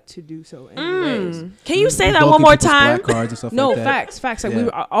respect to do so anyways. Can you say that Bulky one more people's time? black cards and stuff No, like that. facts. Like Yeah. we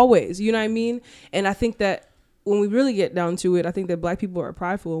were always, you know what I mean? And I think that when we really get down to it, I think that Black people are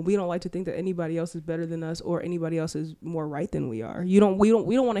prideful and we don't like to think that anybody else is better than us or anybody else is more right than we are. We don't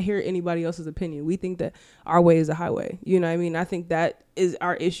want to hear anybody else's opinion. We think that our way is the highway. You know what I mean? I think that is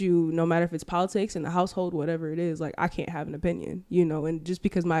our issue, no matter if it's politics in the household, whatever it is. Like, I can't have an opinion, you know, and just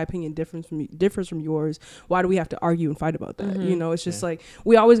because my opinion differs from yours, why do we have to argue and fight about that? You know, it's just like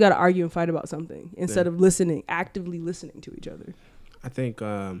we always got to argue and fight about something instead of actively listening to each other. I think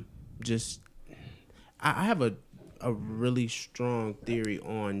I have a really strong theory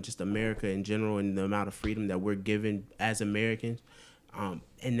on just America in general and the amount of freedom that we're given as Americans,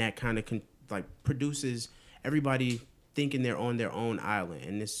 and that kind of produces everybody thinking they're on their own island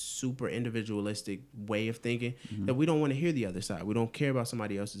and this super individualistic way of thinking that we don't want to hear the other side. We don't care about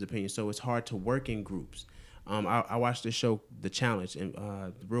somebody else's opinion, so it's hard to work in groups. I watched this show, The Challenge, and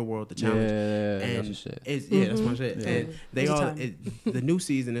Real World, The Challenge. Yeah, and that's your shit. That's my shit. Yeah. And they the new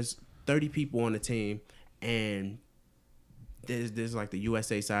season is 30 people on the team, and there's like the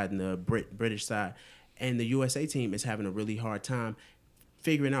USA side and the British side, and the USA team is having a really hard time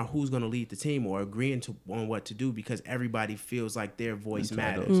figuring out who's going to lead the team or agreeing on what to do because everybody feels like their voice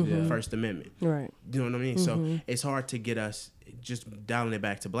matters. First Amendment. Right. You know what I mean? So it's hard to get us, just dialing it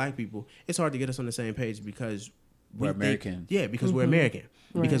back to Black people, it's hard to get us on the same page because We're American. Because we're American.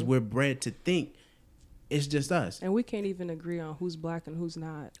 Right. Because we're bred to think it's just us. And we can't even agree on who's Black and who's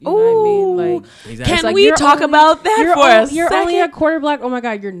not. You know what I mean? Like, Exactly. Can it's like we you're talk only- about that for a You're only second? a quarter Black. Oh my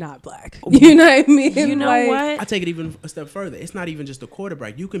God, you're not Black. You know what I mean? You know Like, what? I take it even a step further. It's not even just a quarter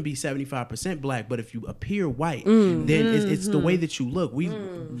Black. You can be 75% Black, but if you appear white, then it's the way that you look. I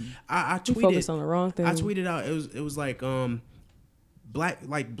You focus tweeted. on the wrong thing. I tweeted out. It was like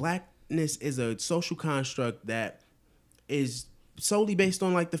blackness is a social construct that is solely based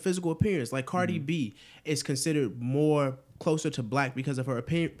on like the physical appearance. Like Cardi B is considered more closer to Black because of her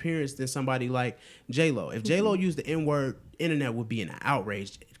appearance than somebody like J-Lo. If J-Lo used the N-word, internet would be an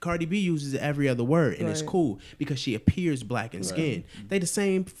outrage. Cardi B uses every other word, and it's Right. cool because she appears Black in skin. They the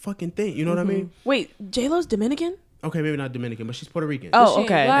same fucking thing. You know what I mean? Wait, J-Lo's Dominican? Okay, maybe not Dominican, but she's Puerto Rican. Oh, she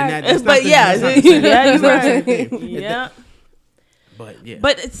ain't okay. Black. And that's not But the- yeah, that's not the same- yeah, that's not the same right. thing. Yeah. But yeah.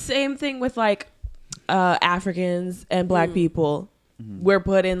 But it's same thing with like Africans and Black people. We're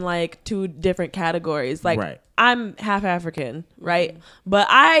put in like two different categories. Like Right. I'm half African, right? But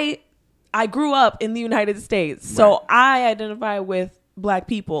I grew up in the United States, so Right. I identify with Black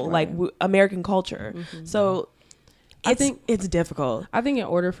people, like American culture. So I think it's difficult. I think in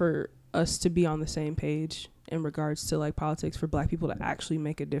order for us to be on the same page in regards to like politics, for Black people to actually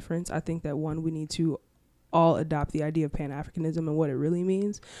make a difference, I think that one, we need to all adopt the idea of Pan-Africanism and what it really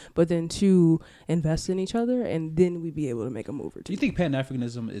means, but then two, invest in each other, and then we'd be able to make a move or Do two. you think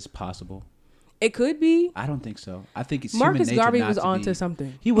Pan-Africanism is possible? It could be. I don't think so. I think it's Marcus human nature Garvey not was to onto be-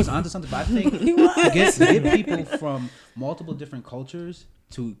 something. He was onto something, but I think to get people from multiple different cultures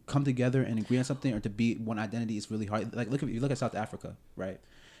to come together and agree on something or to be one identity is really hard. Like you look at South Africa, right?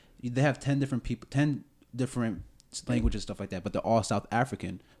 They have 10 different people, 10 different languages, stuff like that, but they're all South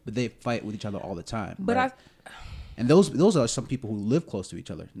African, but they fight with each other all the time. But right? And those are some people who live close to each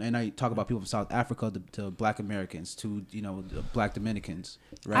other. And I talk about people from South Africa to Black Americans to the Black Dominicans.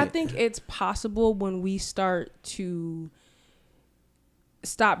 Right? I think it's possible when we start to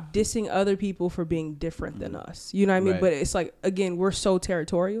stop dissing other people for being different than us. You know what I mean? Right. But it's like, again, we're so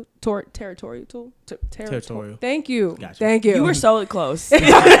territorial. Thank you. Gotcha. Thank you. You were so close.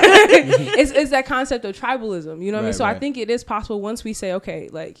 It's that concept of tribalism. You know what I mean? Right, So I right. think it is possible once we say, okay,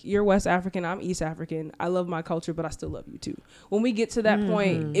 like you're West African, I'm East African. I love my culture, but I still love you too. When we get to that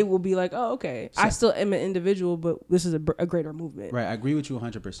point, it will be like, oh, okay, I still am an individual, but this is a greater movement. Right, I agree with you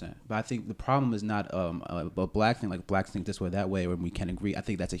 100%. But I think the problem is not a black thing, like blacks think this way or that way, when we can agree. I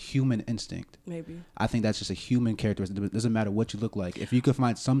think that's a human instinct. Maybe. I think that's just a human characteristic. It doesn't matter what you look like. If you could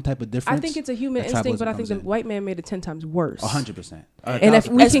find some type of difference, I think it's a human that instinct, but I tribalism think the comes in. white man made it 10 times worse. 100%. And if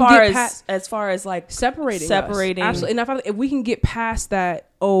we as can far get past as far as like separating, separating, absolutely. And if we can get past that,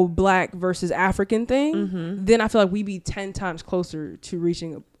 black versus African thing, then I feel like we be 10 times closer to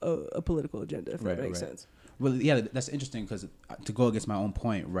reaching a political agenda. If that makes sense. Well, yeah, that's interesting because to go against my own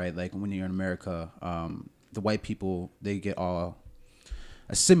point, right? Like when you're in America, the white people, they get all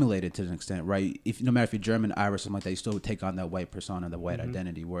assimilated to an extent, right? If no matter if you're German, Irish, something like that, you still would take on that white persona, the white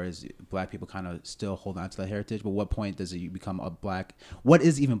identity. Whereas black people kind of still hold on to that heritage. But what point does it become a black? What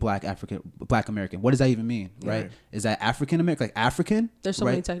is even black American? What does that even mean, right? Right. Is that African American, like African? There's so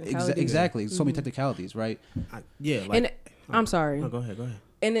right? many technicalities. Exactly, so many technicalities, right? Yeah. Like, And I'm sorry. no, go ahead.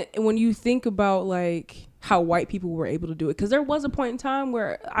 And when you think about like how white people were able to do it, because there was a point in time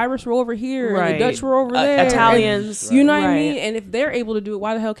where Irish were over here and the Dutch were over there, Italians, and, you know what I right. mean? And if they're able to do it,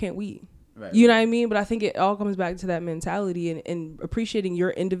 why the hell can't we? Right. You know what I mean? But I think it all comes back to that mentality and appreciating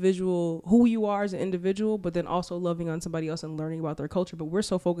your individual, who you are as an individual, but then also loving on somebody else and learning about their culture. But we're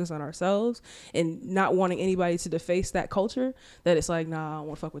so focused on ourselves and not wanting anybody to deface that culture that it's like, nah, I don't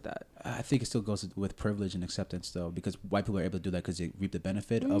want to fuck with that. I think it still goes with privilege and acceptance, though, because white people are able to do that because they reap the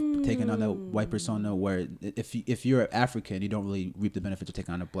benefit of taking on that white persona. Where if you're African, you don't really reap the benefit of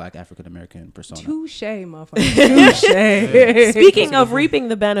taking on a black African American persona. Touche, motherfucker. Touche. Speaking of reaping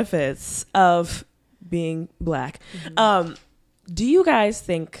the benefits of being black, do you guys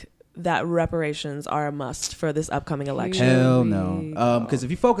think that reparations are a must for this upcoming election? Hell no. Because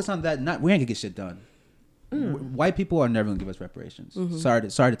if you focus on that, we ain't gonna get shit done. White people are never gonna give us reparations. Sorry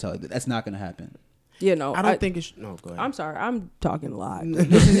to tell you, that's not gonna happen. You know, I don't think it's no. Go ahead. I'm sorry, I'm talking a lot.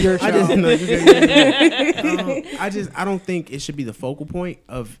 This is your show. I don't think it should be the focal point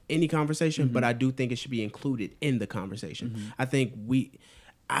of any conversation, but I do think it should be included in the conversation. I think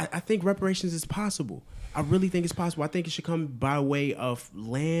I think reparations is possible. I really think it's possible. I think it should come by way of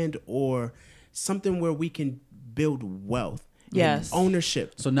land or something where we can build wealth. Yes.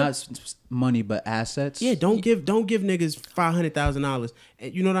 Ownership. So not money, but assets. Yeah, don't give niggas $500,000.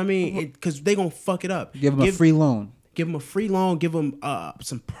 You know what I mean? Because they gonna fuck it up. Give them a free loan. Give them a free loan. Give them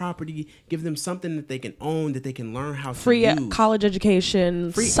some property. Give them something that they can own, that they can learn how Free to use. college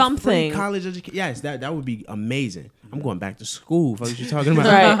education, Free something. college education. Yes, that would be amazing. I'm going back to school. What you talking about?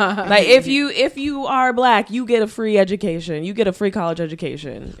 Right. Like if you are black, you get a free education. You get a free college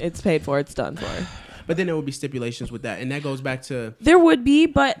education. It's paid for. It's done for. But then there would be stipulations with that, and that goes back to There would be,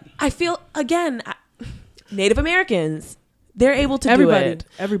 but I feel again, Native Americans, they're able to do it.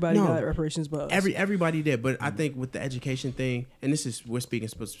 Everybody No. got reparations, but everybody did. But I think with the education thing, and we're speaking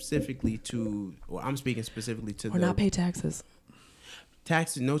specifically to, or I'm speaking specifically to Or not pay taxes.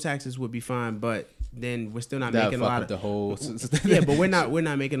 taxes. No taxes would be fine, but then we're still not That making a fuck lot up of the whole. yeah, but we're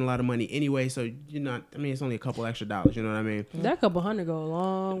not making a lot of money anyway. So you're not. I mean, it's only a couple extra dollars. You know what I mean? that couple $100 go a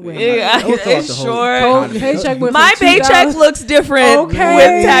long way. Yeah, They'll throw out it's the whole short. economy. Paycheck went My from paycheck $2,000 looks different Okay.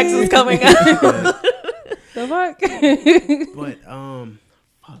 with taxes coming out. The fuck? But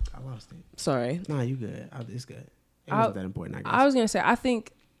fuck, I lost it. Sorry. Nah, you good. It's good. It wasn't that important. I guess. I was gonna say, I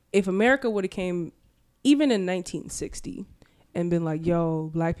think if America would have came, even in 1960, and been like, "Yo,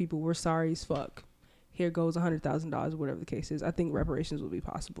 black people, we're sorry as fuck. Here goes $100,000, whatever the case is." I think reparations would be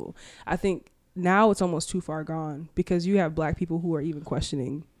possible. I think now it's almost too far gone because you have black people who are even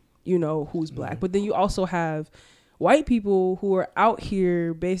questioning, who's black, but then you also have white people who are out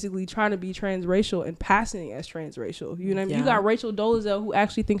here basically trying to be transracial and passing as transracial. You know what I mean? You Yeah. got Rachel Dolezal who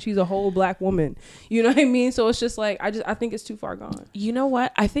actually thinks she's a whole black woman. You know what I mean? So it's just like I think it's too far gone. You know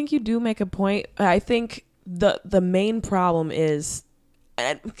what? I think you do make a point. I think the main problem is,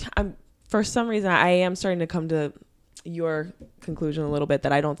 and for some reason I am starting to come to your conclusion a little bit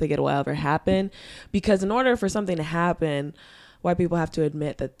that I don't think it will ever happen, because in order for something to happen, white people have to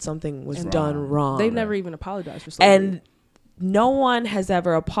admit that something was done wrong. They've never even apologized for slavery. And no one has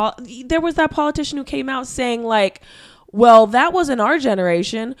ever there was that politician who came out saying like, well, that wasn't our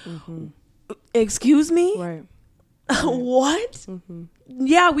generation. Excuse me? Right. What?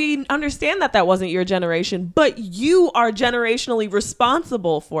 Yeah, we understand that wasn't your generation, but you are generationally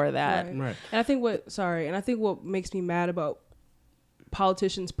responsible for that. Right. And I think what makes me mad about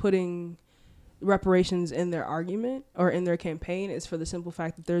politicians putting reparations in their argument or in their campaign is for the simple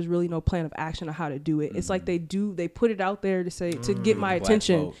fact that there's really no plan of action on how to do it. It's like they put it out there to say to get my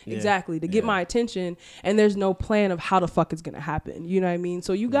attention. vote. Exactly, to get my attention, and there's no plan of how the fuck it's gonna happen. You know what I mean?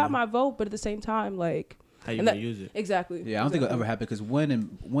 So you got my vote, but at the same time, like, How you gonna use it? Exactly. Yeah, I don't think it'll ever happen because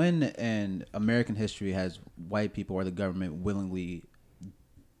when in American history has white people or the government willingly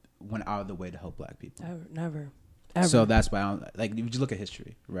went out of the way to help black people? Never. So that's why I don't, like, if you just look at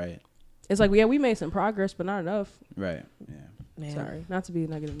history, right? It's like, yeah, we made some progress, but not enough. Right. Yeah. Man. Sorry, not to be a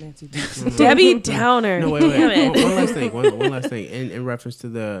negative Nancy. Debbie Downer. No, wait. Damn it. One last thing. One last thing. In reference to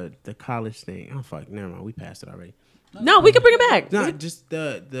the college thing. Oh fuck, never mind. We passed it already. No, we can bring it back. Not just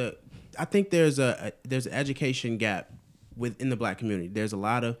the. I think there's an education gap within the black community. There's a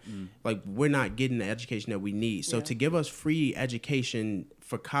lot of like we're not getting the education that we need. So to give us free education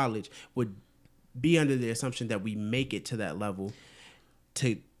for college would be under the assumption that we make it to that level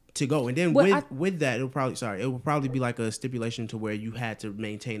to go. And then with that, it will probably be like a stipulation to where you had to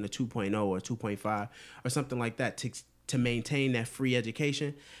maintain a 2.0 or 2.5 or something like that to maintain that free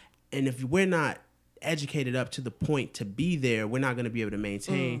education. And if we're not educated up to the point to be there, we're not going to be able to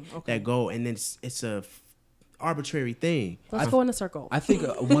maintain that goal. And then it's a arbitrary thing. Let's go in a circle. I think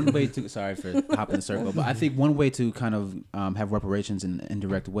one way to sorry for hopping the circle, but I think one way to kind of have reparations in an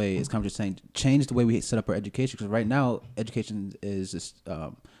indirect way is kind of just saying change the way we set up our education, because right now education is just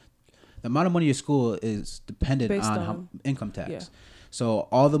the amount of money your school is dependent Based on on income tax. Yeah. So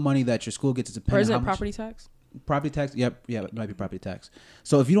all the money that your school gets is dependent Or is on it how much property tax? property tax. Yep, yeah, it might be property tax.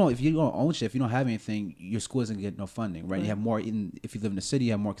 So if you don't own shit, if you don't have anything, your school isn't get no funding, right? You have more. If you live in the city,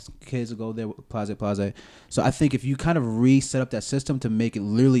 you have more kids to go there. Plaza. So I think if you kind of reset up that system to make it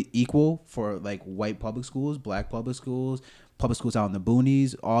literally equal for like white public schools, black public schools out in the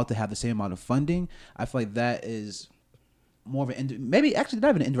boonies, all to have the same amount of funding, I feel like that is more of an maybe actually not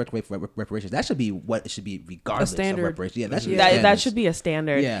even an indirect way for reparations. That should be what it should be regardless of reparations. Yeah, that should be that should be a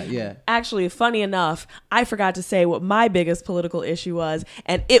standard. Yeah. Actually, funny enough, I forgot to say what my biggest political issue was,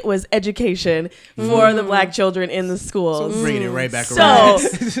 and it was education for the black children in the schools. So bringing it right back around.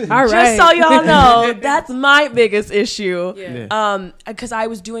 So, All right. just so y'all know, that's my biggest issue. Yeah. Because I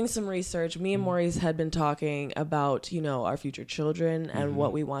was doing some research. Me and Maurice had been talking about, our future children and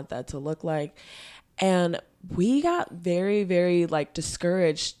what we want that to look like. And we got very, very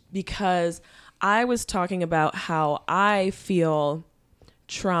discouraged because I was talking about how I feel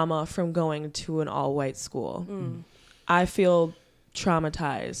trauma from going to an all-white school. I feel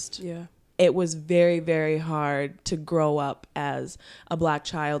traumatized. Yeah. It was very, very hard to grow up as a black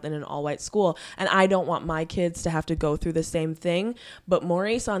child in an all-white school. And I don't want my kids to have to go through the same thing. But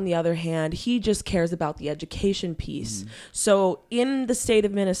Maurice, on the other hand, he just cares about the education piece. So in the state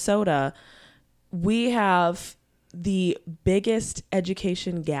of Minnesota, we have the biggest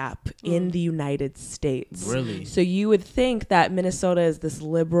education gap in the United States. Really? So you would think that Minnesota is this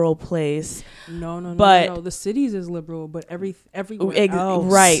liberal place. No. But the cities is liberal, but everywhere else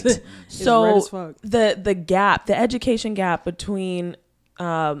right. is So red as fuck. the education gap between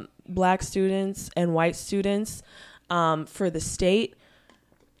black students and white students for the state,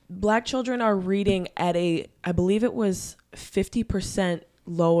 black children are reading at I believe it was 50%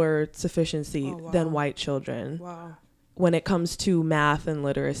 lower sufficiency than white children. Wow. When it comes to math and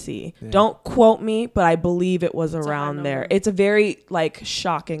literacy. Don't quote me, but I believe it was around there. It's a very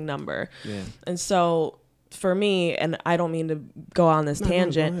shocking number. Yeah. And so for me, and I don't mean to go on this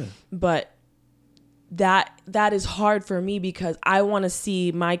tangent, but that is hard for me because I want to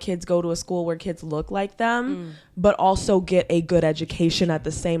see my kids go to a school where kids look like them, but also get a good education at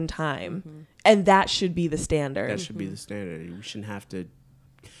the same time. And that should be the standard. That should be the standard. You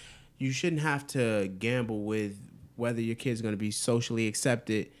shouldn't have to gamble with whether your kid's going to be socially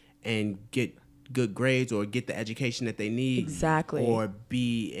accepted and get good grades or get the education that they need. Exactly. Or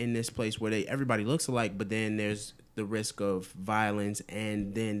be in this place where everybody looks alike, but then there's the risk of violence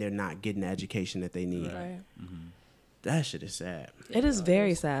and then they're not getting the education that they need. Right. That shit is sad. It is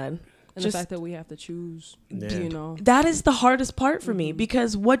very sad. And the fact that we have to choose, Yeah. That is the hardest part for me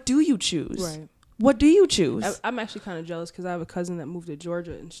because what do you choose? Right. What do you choose? I'm actually kind of jealous because I have a cousin that moved to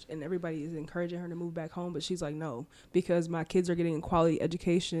Georgia and everybody is encouraging her to move back home, but she's like, no, because my kids are getting a quality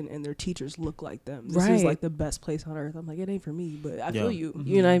education and their teachers look like them. This is like the best place on earth. I'm like, it ain't for me, but I feel you.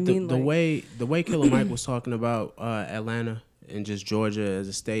 You know what I mean? The way Killer Mike was talking about Atlanta and just Georgia as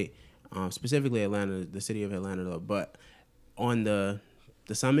a state, specifically Atlanta, the city of Atlanta, though, but on the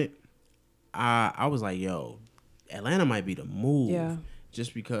summit, I was like, yo, Atlanta might be the move. Yeah.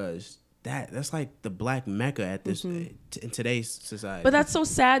 Just because that's like the black Mecca at this in today's society. But that's so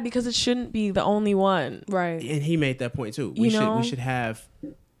sad because it shouldn't be the only one. Right. And he made that point too. You know? We should have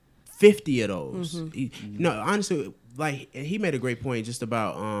 50 of those. No, honestly, like, and he made a great point just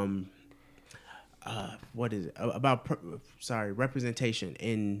about what is it about? Representation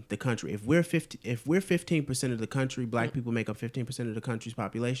in the country. If we're 15% of the country, black people make up 15% of the country's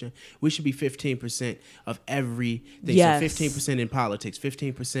population. We should be 15% of everything. Yes. So 15% in politics,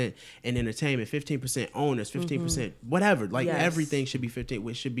 15% in entertainment, 15% owners, 15% whatever. Like Yes. everything should be 15.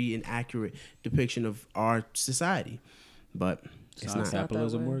 Which should be an accurate depiction of our society, but. It's not.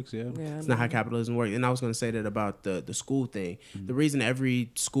 Capitalism way. works, yeah. It's not how capitalism works. And I was going to say that about the school thing. The reason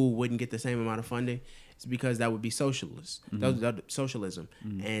every school wouldn't get the same amount of funding is because that would be socialist. That would socialism.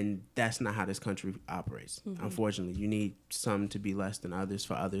 And that's not how this country operates. Unfortunately, you need some to be less than others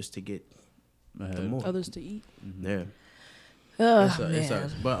for others to get the more. Others to eat. Yeah. Ugh, It man.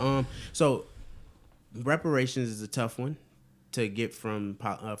 sucks. But so reparations is a tough one to get from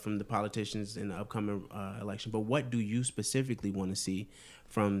the politicians in the upcoming election. But what do you specifically want to see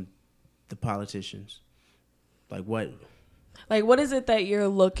from the politicians? Like what? Like, what is it that you're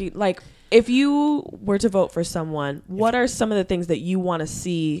looking like? If you were to vote for someone, what are some of the things that you want to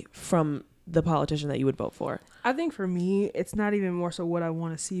see from the politician that you would vote for? I think for me, it's not even more so what I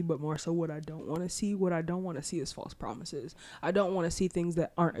want to see, but more so what I don't want to see. What I don't want to see is false promises. I don't want to see things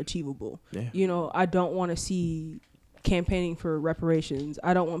that aren't achievable. Yeah. You know, I don't want to see campaigning for reparations.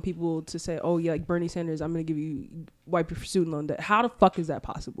 I don't want people to say, oh yeah, like Bernie Sanders, I'm gonna wipe your student loan debt. How the fuck is that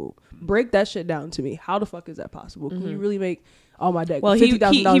possible? Break that shit down to me. How the fuck is that possible? Can you really make all my debt? Well,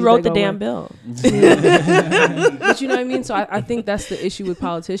 he wrote the damn bill. But you know what I mean? So I think that's the issue with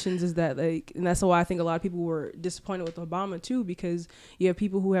politicians is that, like, and that's why I think a lot of people were disappointed with Obama too, because you have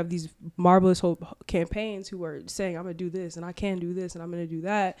people who have these marvelous campaigns who are saying, I'm going to do this and I can do this and I'm going to do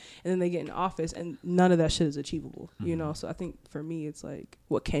that. And then they get in office and none of that shit is achievable, you know? So I think for me, it's like,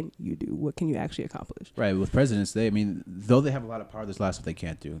 what can you do? What can you actually accomplish? Right, with presidents, I mean, though they have a lot of power, there's a lot of stuff they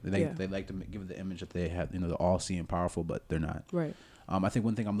can't do. They Yeah. like to give the image that they have, they're all-seeing powerful, but they're not. Right. I think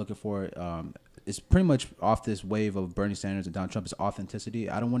one thing I'm looking for is pretty much off this wave of Bernie Sanders and Donald Trump is authenticity.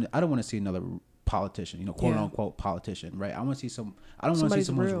 I don't want to see another politician, quote unquote politician, right? I want to see I don't want to see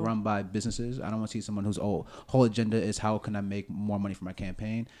someone who's run by businesses. I don't want to see someone whose whole agenda is how can I make more money for my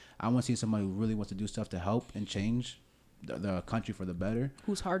campaign. I want to see someone who really wants to do stuff to help and change the country for the better.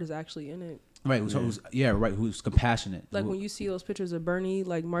 Whose heart is actually in it. Right, who's compassionate. Like when you see those pictures of Bernie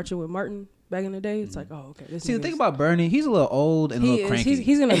like marching with Martin back in the day, it's like, oh, okay. See, the thing about Bernie, he's a little old and a little cranky.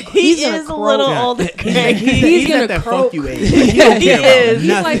 He's gonna. He is a little old and cranky. He's gonna at that croak. fuck you age. He is.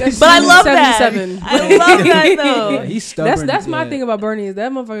 He's like a But I love that. 77. I love that though. He's stubborn. That's my yeah. thing about Bernie is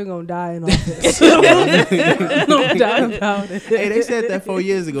that motherfucker gonna die in office. No doubt about it. Hey, they said that 4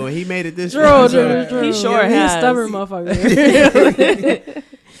 years ago, and he made it this True. He sure He's a has. stubborn motherfucker.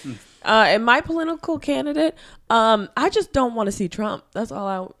 And my political candidate, I just don't want to see Trump. That's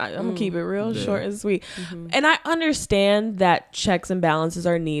all I'm gonna keep it real short and sweet. And I understand that checks and balances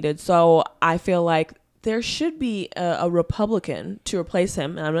are needed. So I feel like there should be a Republican to replace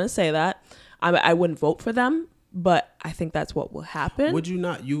him. And I'm gonna say that I wouldn't vote for them, but I think that's what will happen. Would you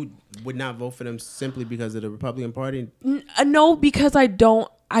not? You would not vote for them simply because of the Republican Party? No, because I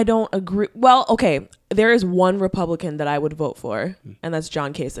don't agree. Well, okay, there is one Republican that I would vote for, and that's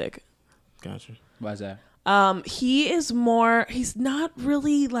John Kasich. Gotcha. Why is that? He's not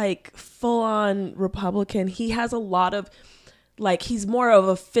really like full on Republican. He has a lot of he's more of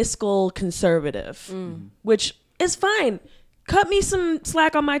a fiscal conservative, which is fine. Cut me some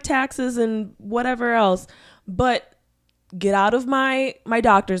slack on my taxes and whatever else, but get out of my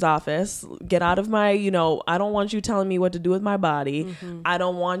doctor's office. Get out of my, I don't want you telling me what to do with my body. I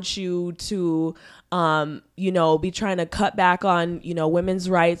don't want you to, be trying to cut back on, women's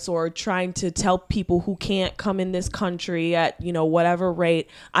rights or trying to tell people who can't come in this country at, whatever rate.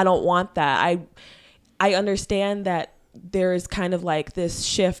 I don't want that. I understand that there is kind of like this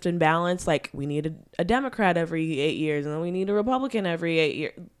shift in balance. Like we need a Democrat every 8 years and then we need a Republican every 8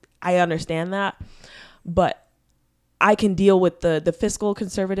 years. I understand that, but I can deal with the fiscal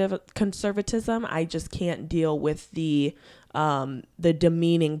conservatism. I just can't deal with the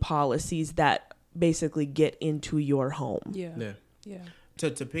demeaning policies that basically get into your home. Yeah. To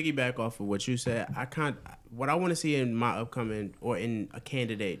piggyback off of what you said, what I want to see in my upcoming or in a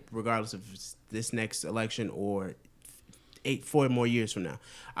candidate, regardless of this next election or 4 more years from now,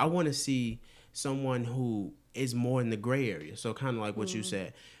 I want to see someone who is more in the gray area. So kind of like what you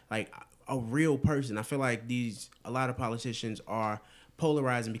said, like a real person. I feel like a lot of politicians are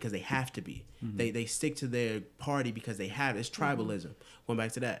polarizing because they have to be. They stick to their party because they have. It's tribalism. Going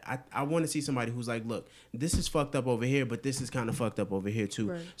back to that, I want to see somebody who's like, look, this is fucked up over here, but this is kind of fucked up over here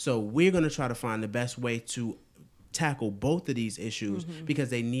too. Right. So we're gonna try to find the best way to tackle both of these issues because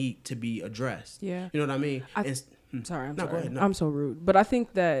they need to be addressed. Yeah. You know what I mean? Sorry, I'm No, go sorry. ahead, no. I'm so rude, but I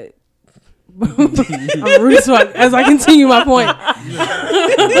think that I'm rude as I continue my point. I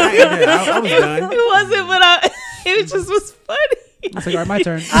was done. It wasn't, but it just was funny. It's like, all right, my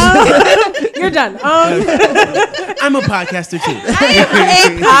turn. You're done. I'm a podcaster too. I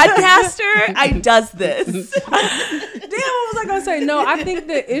am a podcaster. I does this. Damn, what was I gonna say? No, I think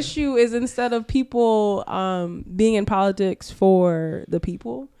the issue is instead of people being in politics for the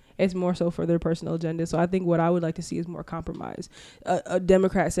people, it's more so for their personal agenda. So I think what I would like to see is more compromise. A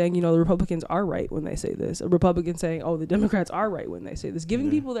Democrat saying, the Republicans are right when they say this. A Republican saying, oh, the Democrats are right when they say this.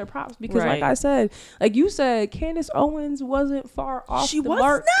 Giving people their props because, like I said, like you said, Candace Owens wasn't far off She the was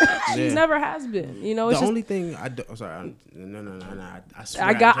mark. not. She never has been. It's The just, only thing I do, sorry, no. I swear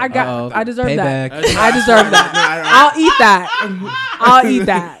I deserve Payback. that. I deserve that. I'll eat that. I'll eat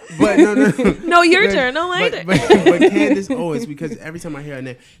that. But no. No, your turn. No, later. But Candace Owens, because every time I hear her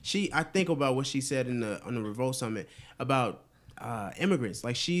name, I think about what she said on the Revolt Summit about immigrants.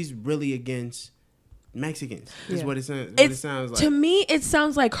 Like she's really against Mexicans. Is what it sounds like. To me, it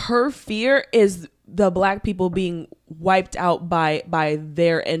sounds like her fear is the black people being wiped out by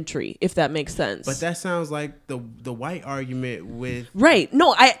their entry, if that makes sense. But that sounds like the white argument with right.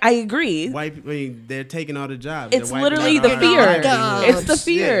 No, I agree. white. I mean, they're taking all the jobs. It's They're wiping literally out the our fear. jobs. It's the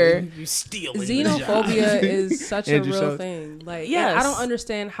fear. Yeah, you stealing Xenophobia is such a Andrew real Schultz. thing. Like, Yes. I don't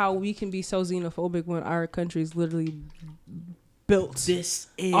understand how we can be so xenophobic when our country is literally built This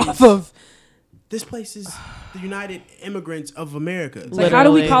is off of. this place is the United Immigrants of America. It's Like, how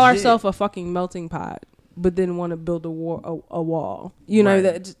do we Literally. call Legit. ourselves a fucking melting pot, but then want to build a wall? Right.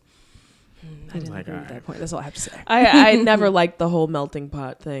 That. Just, I didn't like, agree with alright. that point. That's all I have to say. I never liked the whole melting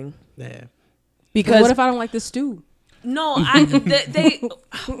pot thing Yeah. because What if I don't like the stew? no, they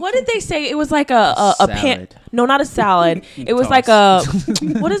what did they say? It was like a pan. Salad. No, not a salad. It was like a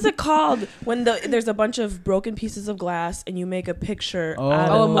what is it called when there's a bunch of broken pieces of glass and you make a picture out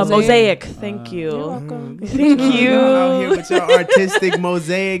Oh, of a a mosaic. Thank You're you. welcome. Thank you. Out here with your artistic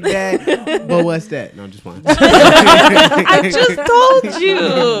mosaic, that. But what's that? No, I'm just playing. I just told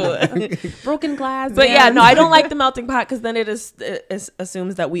you. Broken glass. But yeah, no, I don't like the melting pot because then it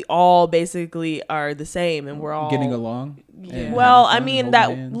assumes that we all basically are the same and we're all Getting along. and Well, I having fun, mean holding that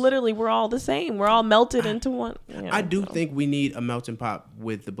hands. literally we're all the same. We're all melted into one. I do think we need a melting pot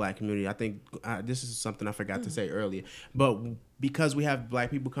with the black community. I think this is something I forgot to say earlier, but because we have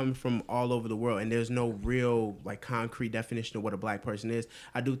black people coming from all over the world and there's no real like concrete definition of what a black person is,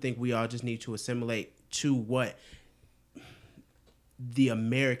 I do think we all just need to assimilate to what the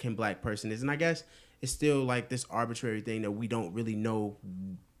American black person is. And I guess it's still like this arbitrary thing that we don't really know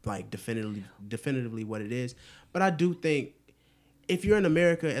like definitively what it is. But I do think if you're in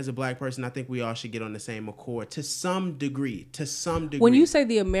America as a black person, I think we all should get on the same accord to some degree. When you say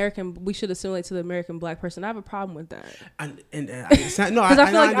the American, we should assimilate to the American black person. I have a problem with that. Because I Because I feel like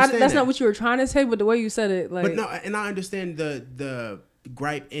understand that's that. not what you were trying to say, but the way you said it, like, But no, and I understand the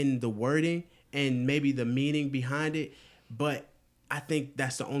gripe in the wording and maybe the meaning behind it. But I think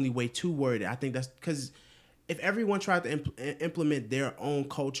that's the only way to word it. I think that's because if everyone tried to implement their own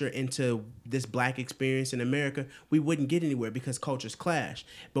culture into this black experience in America, we wouldn't get anywhere because cultures clash.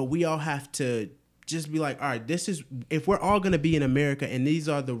 But we all have to just be like, all right, this is, if we're all going to be in America and these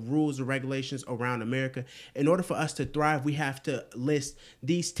are the rules and regulations around America, in order for us to thrive, we have to list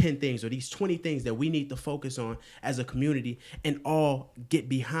these 10 things or these 20 things that we need to focus on as a community and all get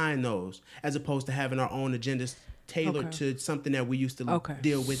behind those, as opposed to having our own agendas tailored to something that we used to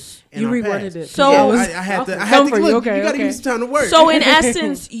deal with in you our reworded past. it. So- Yeah, I had to look, you got to use some time to work. So in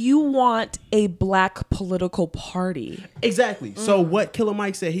essence, you want a black political party. Exactly. So what Killer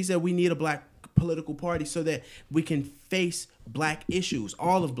Mike said, he said we need a black political party so that we can face black issues,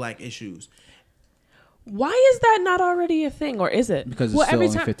 all of black issues. Why is that not already a thing, or is it? Because it's Well, still every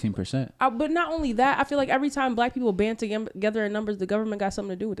only time- 15%. but not only that, I feel like every time black people band together in numbers, the government got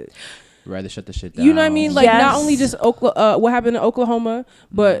something to do with it. Rather shut the shit down. You know what I mean? Like, Yes. not only just what happened in Oklahoma,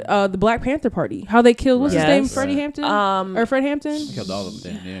 but the Black Panther Party. How they killed, what's his Yes. name? Freddie Hampton? Or Fred Hampton? Killed all of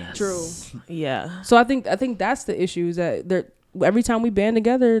them. Yeah. True. Yeah. So I think that's the issue, is that every time we band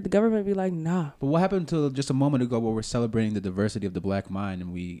together, the government be like, nah. But what happened to just a moment ago where we're celebrating the diversity of the black mind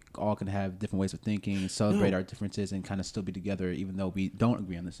and we all can have different ways of thinking and celebrate our differences and kind of still be together even though we don't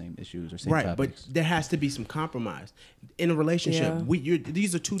agree on the same issues or same Right, topics. but there has to be some compromise in a relationship. Yeah.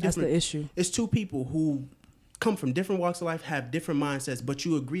 These are two That's different. the issue. It's two people who come from different walks of life, have different mindsets, but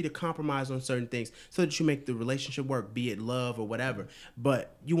you agree to compromise on certain things so that you make the relationship work, be it love or whatever.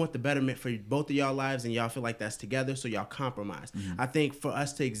 But you want the betterment for both of y'all lives, and y'all feel like that's together, so y'all compromise. I think for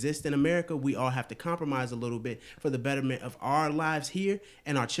us to exist in America, we all have to compromise a little bit for the betterment of our lives here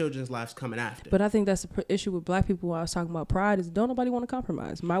and our children's lives coming after. But I think that's the issue with black people. When I was talking about pride, is don't nobody want to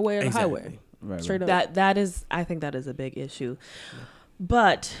compromise. My way or the highway. Right, Straight up. I think that is a big issue.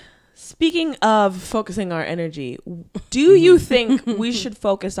 But speaking of focusing our energy, do you think we should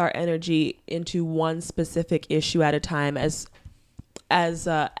focus our energy into one specific issue at a time as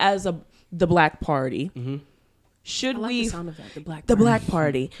the Black Party? Should we the sound of that, the Black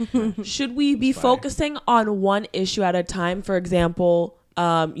Party? Should we be focusing on one issue at a time? For example,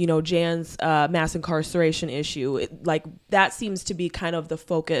 Jan's mass incarceration issue. That seems to be kind of the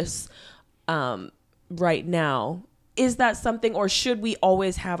focus right now. Is that something, or should we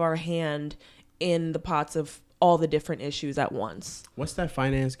always have our hand in the pots of all the different issues at once? What's that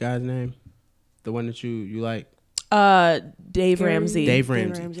finance guy's name? The one that you like? Dave Ramsey. Dave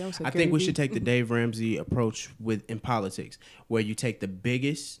Ramsey. I think we should take the Dave Ramsey approach in politics, where you take the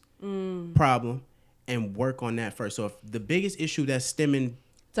biggest problem and work on that first. So if the biggest issue that's stemming,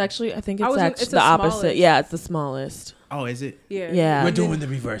 It's actually, I think it's the opposite. Yeah, it's the smallest. oh, is it? Yeah. We're doing the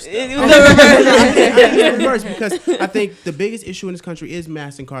reverse. Reverse, because I think the biggest issue in this country is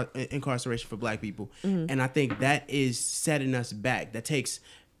mass incarceration for Black people, and I think that is setting us back. That takes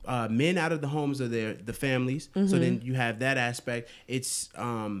men out of the homes of the families. So then you have that aspect. It's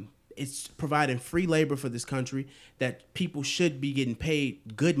providing free labor for this country that people should be getting paid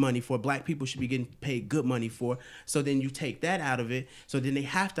good money for. Black people should be getting paid good money for. So then you take that out of it. So then they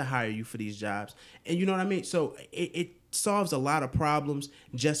have to hire you for these jobs. And you know what I mean? So it solves a lot of problems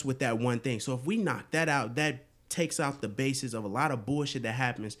just with that one thing. So if we knock that out, that takes out the basis of a lot of bullshit that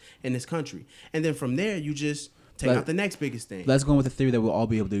happens in this country. And then from there, you just take out the next biggest thing. Let's go with the theory that we'll all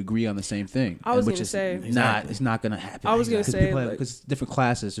be able to agree on the same thing. I was which gonna is say it's not gonna happen. I was gonna say because different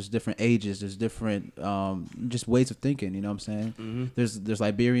classes, there's different ages, there's different just ways of thinking. You know what I'm saying? There's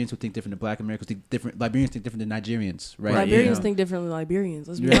Liberians who think different than Black Americans. Think different. Liberians think different than Nigerians, right? Liberians think differently than Liberians.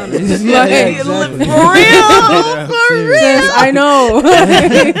 Let's be Yeah. honest. Exactly. For real. Sis, I know.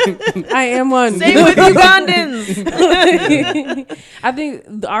 I am one. Same with Ugandans. I think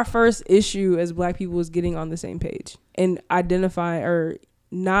our first issue as Black people is getting on the same page and identify or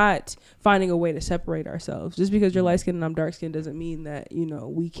not finding a way to separate ourselves. Just because you're light skinned and I'm dark skinned doesn't mean that,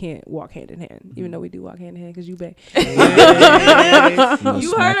 we can't walk hand in hand, even though we do walk hand in hand because you bang. You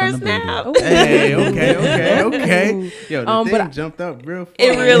heard her snap. Hey, okay. Yo, the thing but jumped up real fast.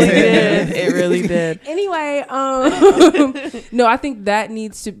 It really did. It really did. Anyway, no, I think that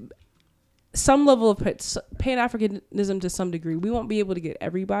needs to some level of Pan-Africanism to some degree. We won't be able to get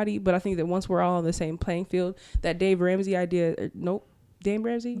everybody, but I think that once we're all on the same playing field, that Dave Ramsey idea, Dave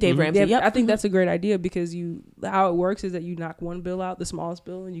Ramsey? Dave Ramsey, yep. I think that's a great idea because how it works is that you knock one bill out, the smallest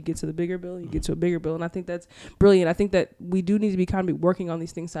bill, and you get to the bigger bill, and you get to a bigger bill. And I think that's brilliant. I think that we do need to be kind of working on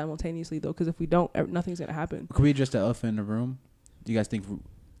these things simultaneously, though, because if we don't, nothing's going to happen. Can we address the elephant in the room? Do you guys think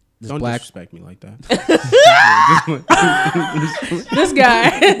Don't disrespect me like that. This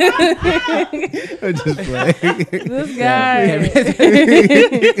guy. This guy.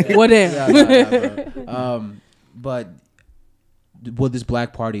 What if? But will this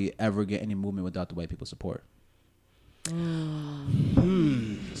Black Party ever get any movement without the white people's support? So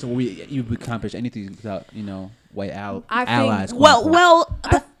you would accomplish anything without, white allies. Well,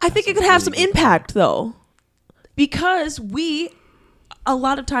 I think it could have some impact though, because a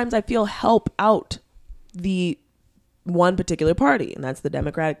lot of times I feel help out the one particular party, and that's the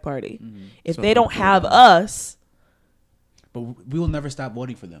Democratic Party. If they don't have us. But we will never stop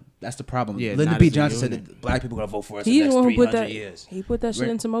voting for them. That's the problem. Yeah, Lyndon B. Johnson said that Black people are going to vote for us in the next 300 years. He put that shit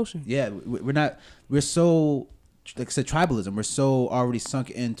into motion. Yeah, we're so, like I said, tribalism. We're so already sunk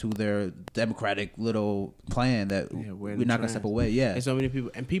into their democratic little plan that we're not going to step away. Yeah. And so many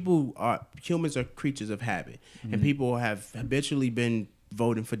people, humans are creatures of habit. And people have habitually been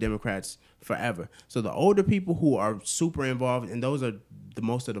voting for Democrats forever. So the older people who are super involved, and those are the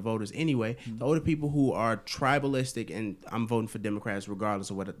most of the voters anyway, the older people who are tribalistic, and I'm voting for Democrats regardless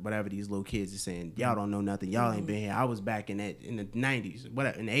of whatever these little kids are saying. Y'all don't know nothing. Y'all ain't been here. I was back in the 90s,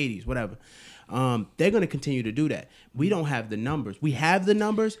 whatever, in the 80s, whatever. They're going to continue to do that. We don't have the numbers. We have the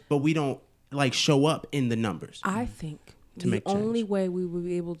numbers, but we don't show up in the numbers. I think the only way we would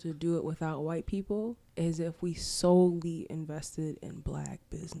be able to do it without white people is if we solely invested in Black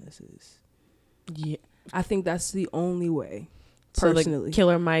businesses. Yeah, I think that's the only way. Personally, so the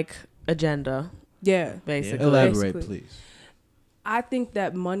Killer Mike agenda. Yeah, basically. Elaborate, please. I think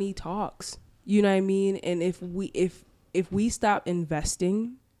that money talks. You know what I mean? And if we stop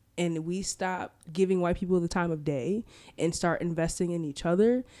investing and we stop giving white people the time of day and start investing in each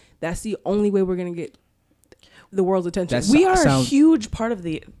other, that's the only way we're going to get the world's attention. We are a huge part of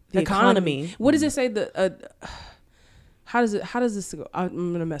the economy. What does it say? How does this go? I'm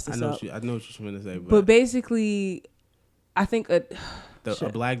going to mess this up. I know what you're going to say. But basically, I think a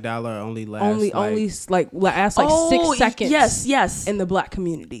black dollar only lasts lasts 6 seconds. Yes. In the black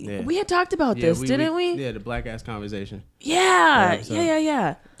community. Yeah. We had talked about this, didn't we? Yeah, the black ass conversation. Yeah. So.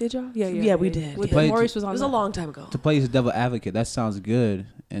 Yeah. Did y'all? Yeah, we did. Maurice was on. It was a long time ago. To play as a devil advocate, that sounds good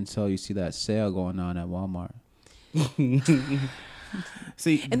until you see that sale going on at Walmart.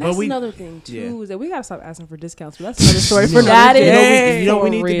 See, and that's another thing too, is that we gotta stop asking for discounts. But that's another story for that another day. You know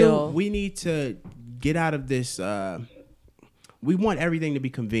what we need to do? We need to get out of this. We want everything to be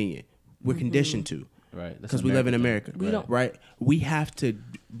convenient. We're conditioned to, right? Because we live in America. We don't, right? We have to.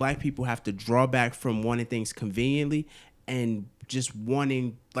 Black people have to draw back from wanting things conveniently and just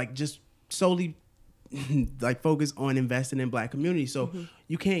wanting, just solely, focus on investing in black communities. So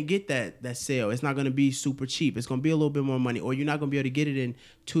you can't get that sale. It's not going to be super cheap. It's going to be a little bit more money, or you're not going to be able to get it in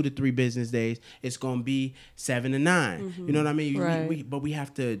 2 to 3 business days. It's going to be 7 to 9. You know what I mean? Right. But we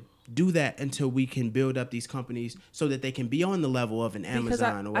have to do that until we can build up these companies so that they can be on the level of an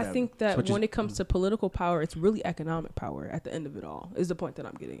Amazon or whatever. I think that when it comes to political power, it's really economic power at the end of it all, is the point that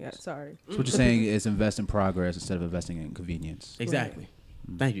I'm getting at. Sorry. So what you're saying is invest in progress instead of investing in convenience. Exactly.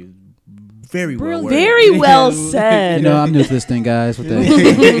 Right. Thank you. Very well worded. Very well said. You know, I'm new to this thing, guys. What the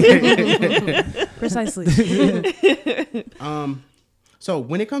Precisely. So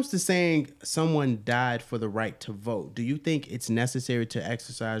when it comes to saying someone died for the right to vote, do you think it's necessary to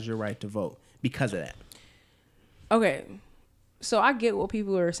exercise your right to vote because of that? Okay. So I get what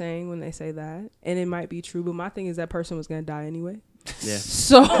people are saying when they say that, and it might be true, but my thing is that person was going to die anyway. Yeah.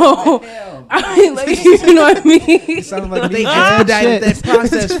 So, I mean, you know what I mean? They expedited that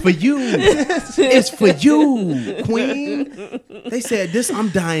process for you. It's for you, Queen. They said, I'm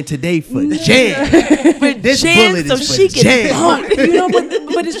dying today for Jan. This bullet is for Jan.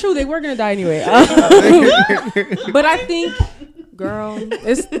 But it's true. They were going to die anyway. But I think, girl,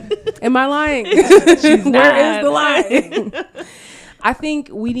 am I lying? Where is the lie? I think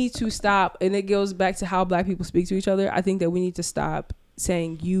we need to stop, and it goes back to how black people speak to each other. I think that we need to stop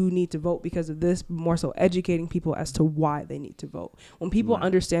saying you need to vote because of this, more so educating people as to why they need to vote. When people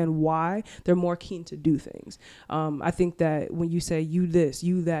understand why, they're more keen to do things. I think that when you say you this,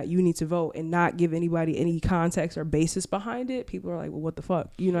 you that, you need to vote and not give anybody any context or basis behind it, people are like, well, what the fuck?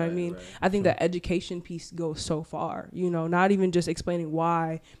 You know what I mean? Right. I think that education piece goes so far, not even just explaining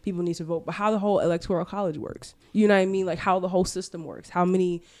why people need to vote, but how the whole electoral college works. You know what I mean? Like how the whole system works, how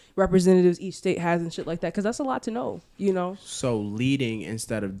many representatives each state has and shit like that, because that's a lot to know. So leading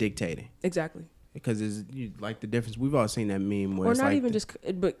instead of dictating. Exactly. Because it's like the difference. We've all seen that meme where or it's not like even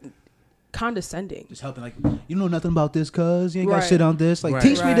but condescending. Just helping, you know nothing about this, cuz you ain't got shit on this.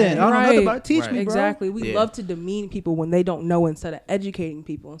 Teach me then. I don't know nothing about it. Teach me, bro. Exactly. We love to demean people when they don't know instead of educating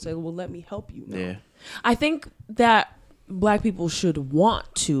people and say, well, let me help you know. Yeah. I think that black people should want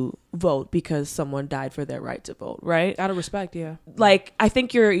to vote because someone died for their right to vote, right? Out of respect, yeah. I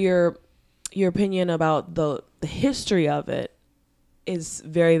think your opinion about the history of it is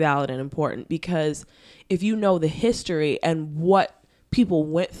very valid and important, because if you know the history and what people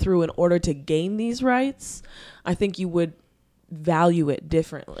went through in order to gain these rights, I think you would value it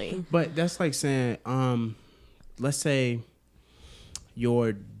differently. But that's like saying, let's say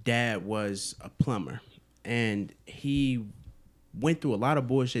your dad was a plumber and he went through a lot of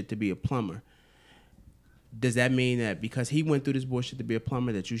bullshit to be a plumber. Does that mean that because he went through this bullshit to be a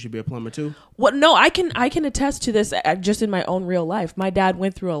plumber, that you should be a plumber too? Well, no, I can attest to this just in my own real life. My dad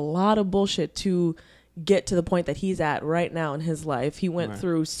went through a lot of bullshit to get to the point that he's at right now in his life. He went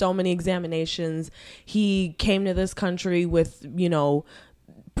through so many examinations. He came to this country with,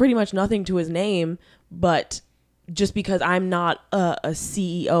 pretty much nothing to his name, but just because I'm not a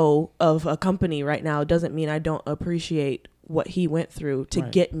CEO of a company right now doesn't mean I don't appreciate what he went through to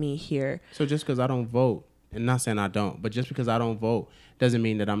get me here. So just because I don't vote, and not saying I don't, but just because I don't vote doesn't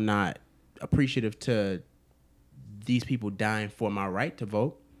mean that I'm not appreciative to these people dying for my right to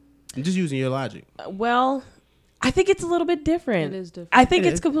vote. I'm just using your logic. Well, I think it's a little bit different. It is different. I think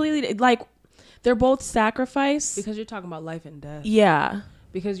it's completely they're both sacrifice. Because you're talking about life and death. Yeah.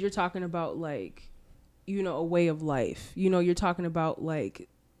 Because you're talking about a way of life. You're talking about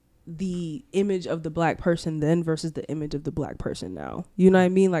the image of the black person then versus the image of the black person now. You know what I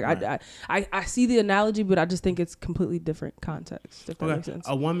mean? I see the analogy, but I just think it's completely different context, if that makes sense.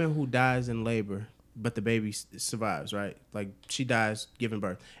 A woman who dies in labor, but the baby survives, right? Like she dies giving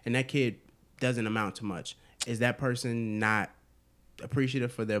birth, and that kid doesn't amount to much. Is that person not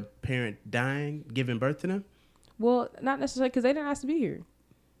appreciative for their parent dying, giving birth to them? Well, not necessarily because they didn't ask to be here.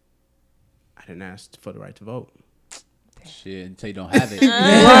 I didn't ask for the right to vote. Shit, until you don't have it.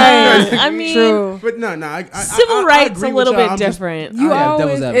 Right. I mean, True. But no, civil I rights agree a with little y'all. bit I'm just- different. You yeah,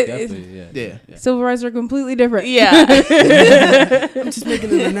 always- devil's it- advocate, definitely. Yeah. Civil rights are completely different. Yeah. I'm just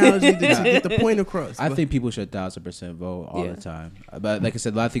making an analogy to get the point across. I But- think people should 1,000% vote all Yeah. the time. But like I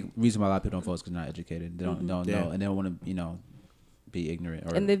said, I think the reason why a lot of people don't vote is because they're not educated. They don't Yeah. know, and they don't want to, be ignorant.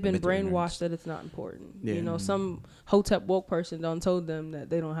 Or And they've been admit their ignorance. brainwashed that it's not important. Yeah. You know, some Hotep woke person done told them that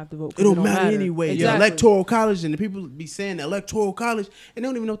they don't have to vote. 'cause It don't matter anyway. Exactly. Your electoral college, and the people be saying electoral college, and they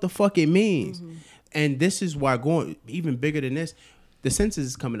don't even know what the fuck it means. And this is why going even bigger than this, the census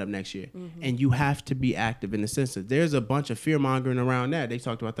is coming up next year, and you have to be active in the census. There's a bunch of fear mongering around that. They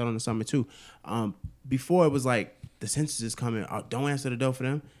talked about that on the summit too. Before it was like the census is coming. Don't answer the door for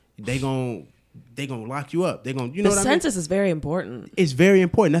them. They gonna lock you up. They gonna The what I mean? census is very important. It's very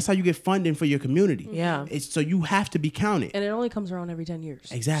important. That's how you get funding for your community. Yeah. So you have to be counted. And it only comes around every 10 years.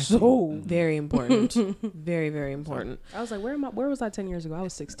 Exactly. So Very important. Very, very important. I was like, where was I 10 years ago? I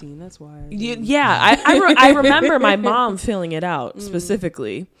was 16. That's why. I remember my mom filling it out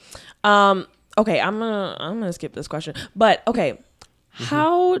specifically. Okay, I'm gonna skip this question. But okay,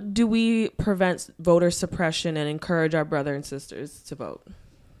 how do we prevent voter suppression and encourage our brother and sisters to vote?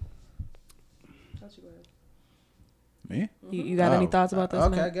 Me? You got any thoughts about this?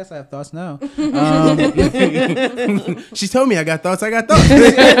 Okay, man? I guess I have thoughts now. She told me I got thoughts. I got thoughts.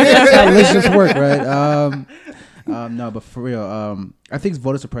 That's how relationships work, right? No, but for real, I think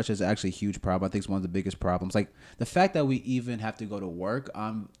voter suppression is actually a huge problem. I think it's one of the biggest problems. Like the fact that we even have to go to work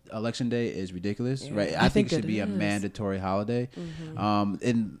on election day is ridiculous, right? I think it should be a mandatory holiday.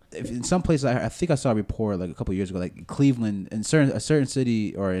 In some places, I think I saw a report like a couple of years ago, like Cleveland, in a certain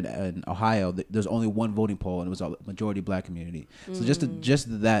city or in Ohio, there's only one voting poll, and it was a majority black community. So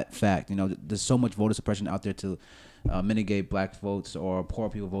just that fact, there's so much voter suppression out there to mitigate black votes or poor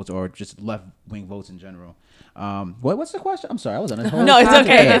people votes or just left wing votes in general. What's the question? I'm sorry, I was on a whole No, it's topic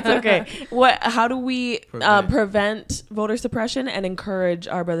okay. there. It's okay. How do we prevent voter suppression and encourage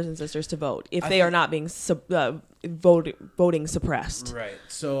our brothers and sisters to vote if they are not being voting suppressed? Right.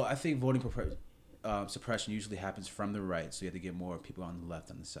 So I think voting suppression usually happens from the right, so you have to get more people on the left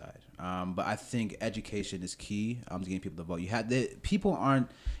on the side. But I think education is key to getting people to vote.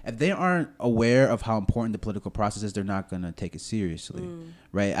 If they aren't aware of how important the political process is, they're not gonna take it seriously,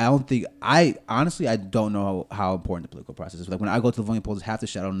 right? I honestly don't know how important the political process is. Like when I go to the voting polls, half the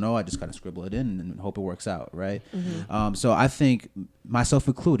shit I don't know. I just kind of scribble it in and hope it works out, right? So I think, myself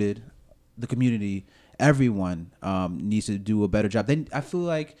included, the community, everyone needs to do a better job. I feel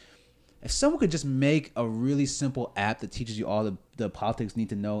like if someone could just make a really simple app that teaches you all the politics you need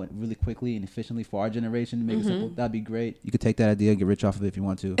to know really quickly and efficiently for our generation to make it simple, that'd be great. You could take that idea and get rich off of it if you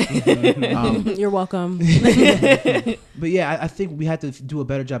want to. You're welcome. But yeah, I think we have to do a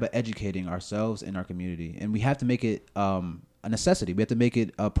better job at educating ourselves and our community. And we have to make it a necessity. We have to make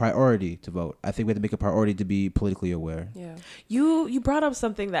it a priority to vote. I think we have to make it a priority to be politically aware. Yeah. You brought up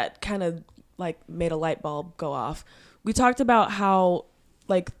something that kind of like made a light bulb go off. We talked about how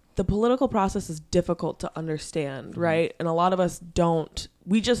like the political process is difficult to understand, right? And a lot of us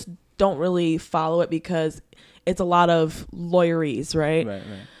we just don't really follow it because it's a lot of lawyeries, right? Right.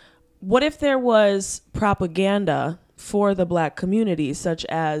 What if there was propaganda for the black community, such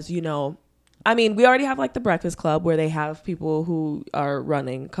as, we already have like the Breakfast Club where they have people who are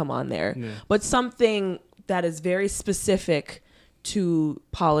running come on there, but something that is very specific to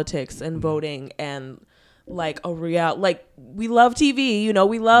politics and voting and like we love TV,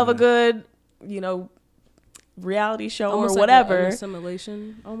 we love a good, reality show Almost or like whatever. an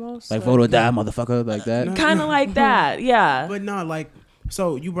assimilation, almost. Like vote or die, motherfucker, like that. Kind of like that, yeah. But no,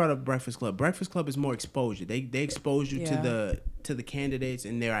 so you brought up Breakfast Club. Breakfast Club is more exposure. They expose you to the candidates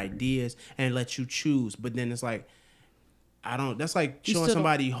and their ideas and let you choose. But then it's like, that's like showing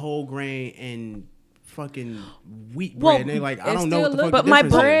somebody whole grain and fucking wheat bread, and they're like, I don't know what the fuck. But the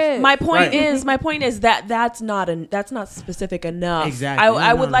difference is. my point is that that's not specific enough. Exactly.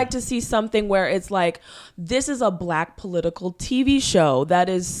 I would like to see something where it's like, this is a black political TV show that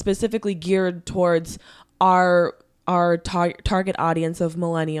is specifically geared towards our target audience of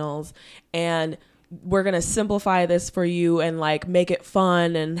millennials, and we're gonna simplify this for you and like make it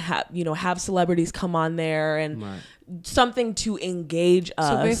fun and have celebrities come on there and something to engage us.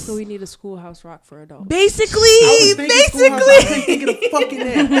 So basically, we need a Schoolhouse Rock for adults. Basically, I was thinking of fucking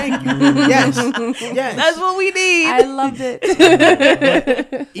name. Thank you. Yes. that's what we need. I loved it.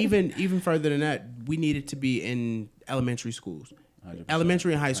 But even further than that, we need it to be in elementary schools. 100%.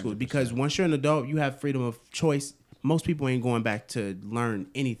 Elementary and high school, 100%. because once you're an adult, you have freedom of choice. Most people ain't going back to learn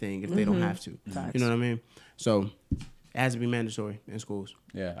anything if they don't have to. Facts. You know what I mean? So it has to be mandatory in schools.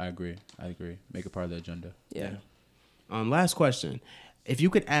 Yeah, I agree. Make it part of the agenda. Yeah. Last question. If you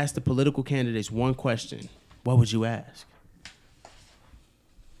could ask the political candidates one question, what would you ask?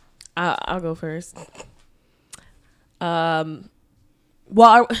 I'll go first. Okay.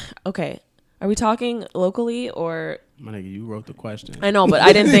 Are we talking locally or? My nigga, you wrote the question. I know, but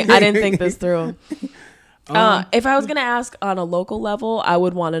I didn't think this through. If I was gonna ask on a local level, I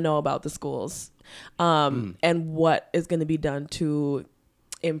would want to know about the schools, and what is going to be done to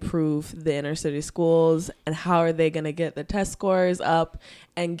improve the inner city schools, and how are they going to get the test scores up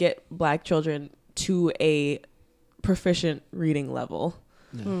and get Black children to a proficient reading level.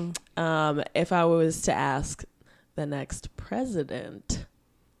 If I was to ask the next president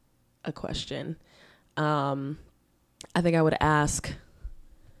a question, I think I would ask.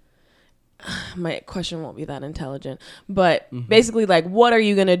 My question won't be that intelligent, but basically, like, what are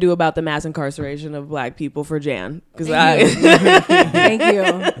you gonna do about the mass incarceration of Black people for Jan? Because Thank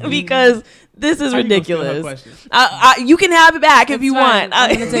you. because this is How you gonna steal her ridiculous. question? You can have it back if you Fine. want.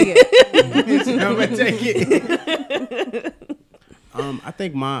 I'm gonna take it. I'm gonna take it. I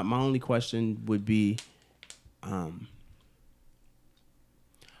think my only question would be,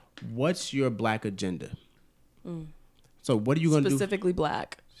 what's your Black agenda? So what are you gonna do? Specifically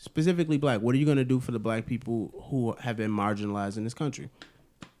Black. Specifically Black. What are you gonna do for the Black people who have been marginalized in this country?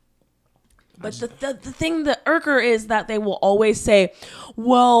 But the thing, the irker is that they will always say,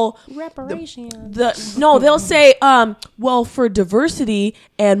 well, Reparations. they'll say, well, for diversity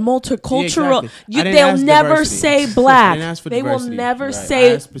and multicultural, Yeah, exactly. I didn't they'll ask never diversity. say I Black. didn't ask for They will diversity. never Right. I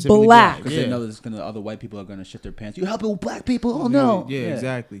say asked specifically Black. Black. Because Yeah. they know that other white people are gonna shit their pants. You helping black people? Oh no. Yeah,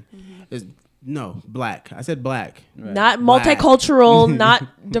 exactly. No, Black. I said Black. Right. Not Black. multicultural, not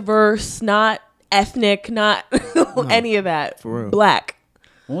diverse, not ethnic, not any of that. For real. Black.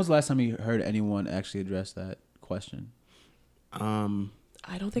 When was the last time you heard anyone actually address that question? I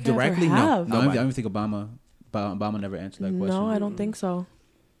don't think Directly, I ever no. have. No, I Nobody. don't even think Obama never answered that question. No, I don't think so.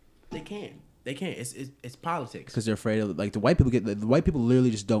 They can't. They can't. It's politics. Because they're afraid of, like, the white people literally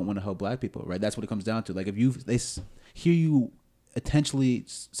just don't want to help Black people, right? That's what it comes down to. Like, if they hear you intentionally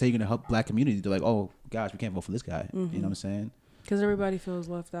say you're gonna help Black community, they're like, oh gosh, we can't vote for this guy. You know what I'm saying? Because everybody feels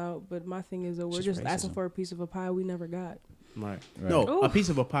left out. But my thing is that we're just just asking racism. for a piece of a pie we never got. Right. Right. No, Ooh. a piece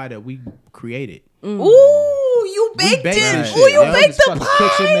of a pie that we created. Ooh, you baked baked it. this Ooh, you shit, baked the Fucking pie.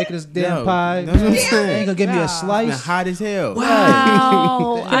 kitchen making this damn Yo, pie. that's what I'm saying. Ain't gonna give me a It's slice. hot as hell.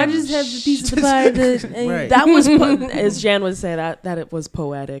 Wow. I just have the piece of the pie that. Right. That was, as Jan would say, that it was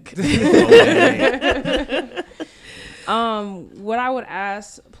poetic. What I would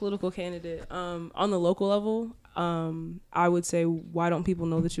ask a political candidate on the local level, I would say, why don't people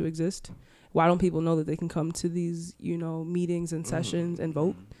know that you exist? Why don't people know that they can come to these, meetings and sessions and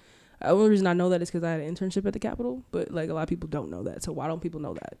vote? The only reason I know that is because I had an internship at the Capitol, but like a lot of people don't know that. So why don't people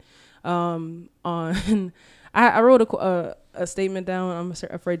know that? I wrote a statement down. I'm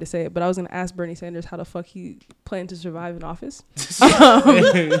afraid to say it, but I was gonna ask Bernie Sanders how the fuck he planned to survive in office.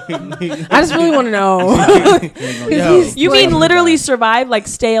 I just really want to know. Yo. You mean literally survive, like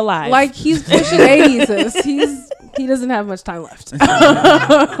stay alive? Like he's pushing 80, sis. He doesn't have much time left. He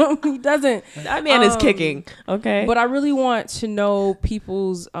doesn't. that man is kicking. Okay. But I really want to know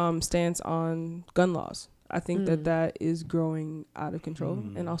people's stance on gun laws. I think that is growing out of control,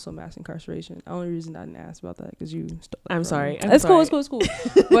 and also mass incarceration. The only reason I didn't ask about that because you. Stole that I'm from sorry. me. I'm It's sorry. cool. It's cool.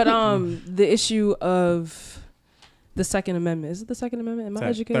 But the issue of the Second Amendment, is it the Second Amendment? Am I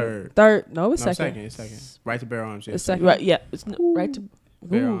educated? Third. No, it's No, second. It's second. Right to bear arms. Yeah. It's second. Right, yeah. It's right to.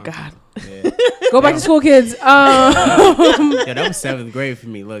 Bear Ooh, arms. God. Yeah. Go back to school, kids. Yeah, that was 7th grade for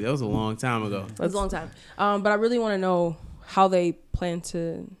me. Look, that was a long time ago. That's a long time. But I really want to know how they plan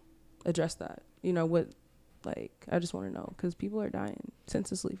to address that. I just want to know because people are dying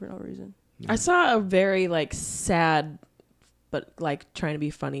senselessly for no reason. I saw a very sad, but trying to be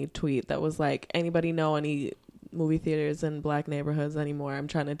funny tweet that was like, anybody know any movie theaters in Black neighborhoods anymore? I'm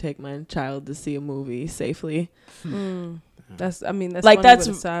trying to take my child to see a movie safely. That's funny, Like, but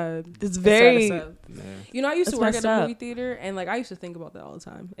it's sad. It's very. sad. Yeah. I used to That's work at messed a up. movie theater, and I used to think about that all the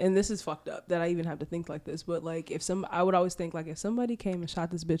time. And this is fucked up that I even have to think like this. But I would always think if somebody came and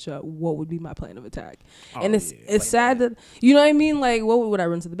shot this bitch up, what would be my plan of attack? And it's sad that you know what I mean. Like, what would I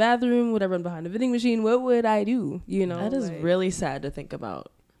run to the bathroom? Would I run behind the vending machine? What would I do? That is really sad to think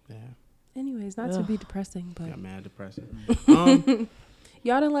about. Yeah. Anyways, not to be depressing, but Got mad depressing.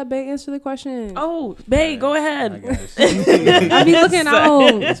 Y'all didn't let Bay answer the question. Oh, Bay, go I ahead. guess. I be looking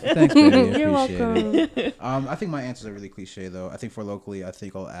out. Thanks, baby. You're Appreciate it. welcome. I think my answers are really cliche though. I think for locally, I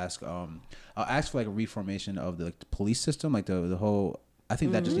think I'll ask for like a reformation of the police system, like the whole. I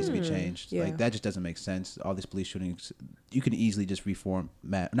think that just needs to be changed. Yeah. Like that just doesn't make sense. All these police shootings, you can easily just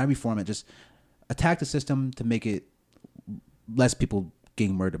not reform it, just attack the system to make it less people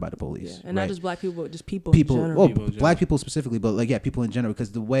getting murdered by the police. Yeah. And not just black people, but just people. People, in general. well, People in black general. people specifically, but like people in general,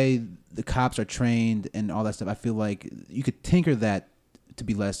 because the way the cops are trained and all that stuff, I feel like you could tinker that to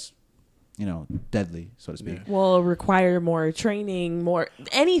be less, deadly, so to speak. Yeah. Will require more training, more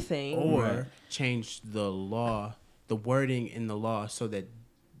anything. Or Right. change the law, the wording in the law, so that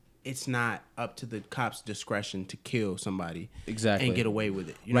it's not up to the cops' discretion to kill somebody Exactly. and get away with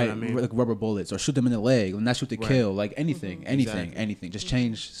it. You know Right, what I mean? like rubber bullets, or shoot them in the leg, and not shoot to Right. kill, like anything. Exactly. Just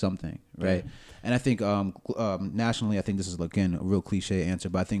change something, right? And I think nationally, I think this is again a real cliche answer,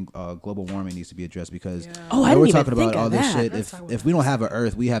 but I think global warming needs to be addressed because Oh, I we're didn't even talking think about all of this that. shit. That's If we don't have an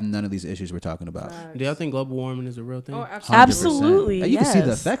Earth, we have none of these issues we're talking about. Do y'all think global warming is a real thing? Oh, 100%. Absolutely, You can see the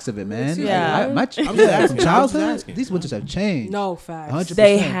yes. effects of it, man. Yeah. Like, I'm just from asking. childhood, these winters have changed. No facts. 100%.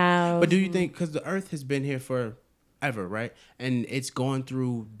 They have. But do you think, because the Earth has been here forever, right? And it's gone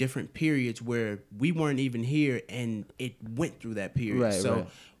through different periods where we weren't even here, and it went through that period. Right, so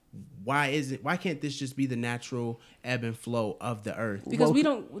right. why can't this just be the natural ebb and flow of the Earth? Because we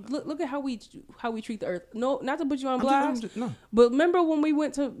don't look at how we treat the earth. No, not to put you on blast. No. But remember when we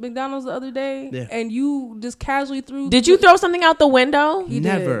went to McDonald's the other day Yeah. and you just casually threw? Did you throw something out the window? He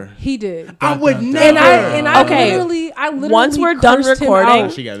Never. Did. He did. I would And never. And I Okay. literally Once we're done cursed him recording,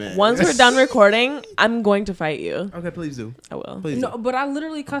 out. She got mad. once we're done recording, I'm going to fight you. Okay, please do. I will. Please No, do. but I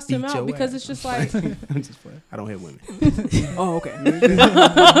literally cussed him Beat out your because ass. it's just like, I'm just playing. I don't hit women. oh, okay.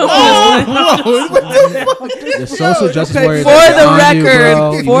 The social justice okay, warriors for are the on you, record,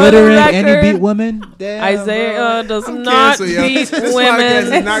 bro. You for the littering and record, you beat women. Damn, Isaiah does I'm not canceled, yo. beat This women.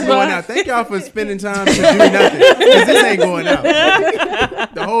 podcast is not going out. Thank y'all for spending time to do nothing. 'Cause this ain't going out.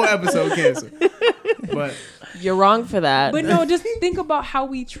 The whole episode canceled. But You're wrong for that. But no, just think about how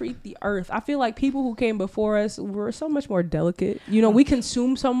we treat the earth. I feel like people who came before us were so much more delicate. We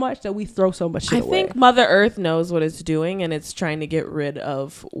consume so much that we throw so much shit I away. think Mother Earth knows what it's doing, and it's trying to get rid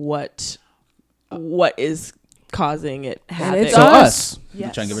of what is causing it havoc. it's So us. us. You're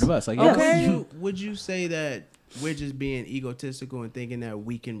Yes. trying to get rid of us. Like, Okay. yeah. would you say that we're just being egotistical and thinking that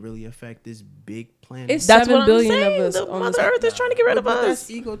we can really affect this big planet? It's That's 7 what I'm billion saying. of us The on Mother this Earth is trying to get rid of But us. that's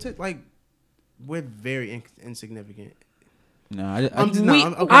egotistic. Like, we're very insignificant. No, I'm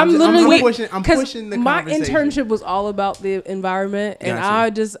literally I'm pushing the my conversation. internship was all about the environment, and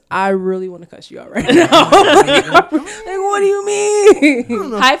Gotcha. I really want to cuss you out right now. like, what do you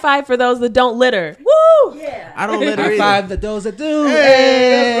mean? High five for those that don't litter. Woo! Yeah. I don't let her high either. five the those that do.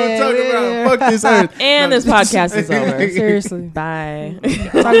 Hey, that's what I'm talking about. Fuck this earth. And No, this podcast is over. Seriously, Bye.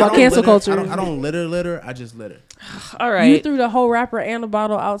 talk about I don't cancel litter. culture. I don't litter. I just litter. All You right. threw the whole wrapper and a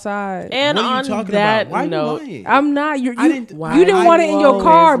bottle outside. And What are you on talking that about? Why note, are you lying? I'm not. You I didn't- didn't Why want it in your you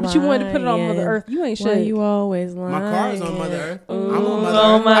car, always but you wanted to put it on lying? Mother Earth. You ain't why shit. you always lying? My car is on Mother Earth. I'm Ooh, on Mother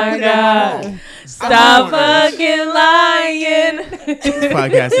oh Earth. my I put it at God. home. Stop I'm on Earth. fucking lying. This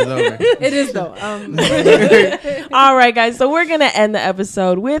podcast is over. It is though. All right, guys. So we're gonna end the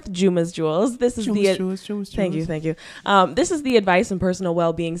episode with Juma's Jewels. This is Thank you. This is the advice and personal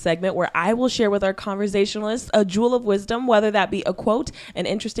well-being segment where I will share with our conversationalists a jewel of wisdom, whether that be a quote, an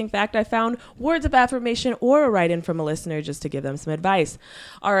interesting fact I found, words of affirmation, or a write-in from a listener just to give them some advice.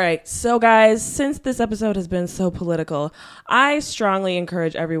 All right. So, guys, since this episode has been so political, I strongly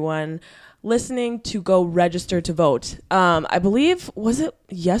encourage everyone listening to go register to vote. I believe, was it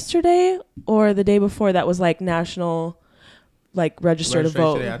yesterday or the day before that was like national, like register to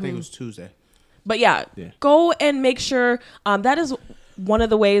vote? Today, I think it was Tuesday. But yeah, go and make sure that is one of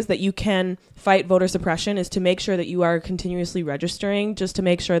the ways that you can fight voter suppression is to make sure that you are continuously registering, just to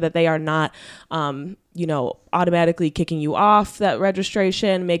make sure that they are not, automatically kicking you off that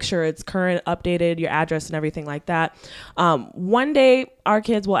registration. Make sure it's current, updated, your address and everything like that. One day, our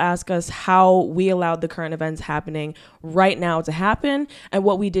kids will ask us how we allowed the current events happening right now to happen and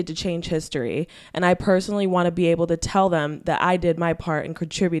what we did to change history. And I personally want to be able to tell them that I did my part and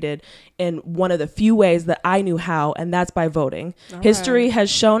contributed in one of the few ways that I knew how, and that's by voting. History has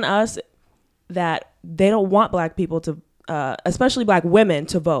shown us that they don't want black people to, especially black women,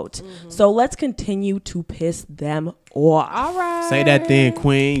 to vote. So let's continue to piss them off. All right. Say that thing,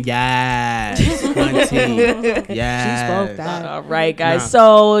 Queen. Yes. Yes. She spoke that. All right, guys. Nah.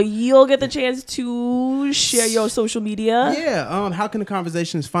 So you'll get the chance to share your social media. Yeah. How can the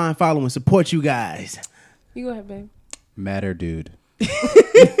conversations find, follow, and support you guys? You go ahead, babe. Matter, dude.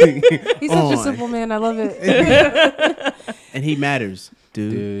 He's such a simple man. I love it. And he matters,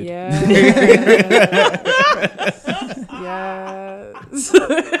 dude. Yeah. Yes.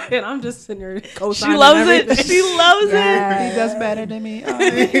 And I'm just sitting here co-signing She loves everything. it. She loves Yes. He does better than me.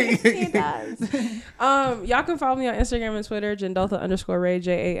 He does. Y'all can follow me on Instagram and Twitter, Jandelta_Ray,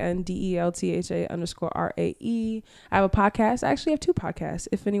 JANDELTA_RAE. I have a podcast. I actually have 2 podcasts,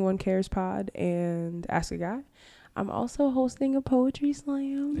 If Anyone Cares Pod and Ask a Guy. I'm also hosting a poetry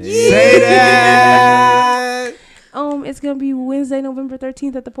slam. Say that. It's gonna be Wednesday, November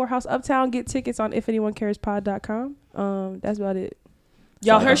 13th at the Poorhouse Uptown. Get tickets on ifanyone_cares_pod.com. That's about it.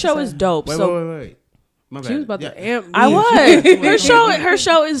 Y'all, Sorry, her show I'm is sorry. dope. Wait. My bad. She was about to amp me. I was. She Her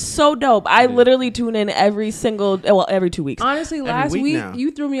show is so dope. I literally tune in every 2 weeks. Honestly, last week week now. you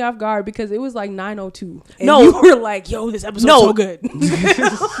threw me off guard because it was like 9:02. And No. you were like, "Yo, this episode's so good."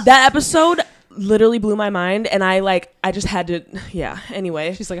 That episode literally blew my mind, and I just had to. Yeah.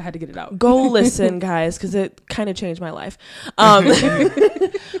 Anyway, She's like, "I had to get it out." go listen, guys, because it kind of changed my life.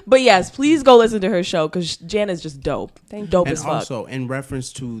 But yes, please go listen to her show because Jan is just dope. Dope And as fuck. also, in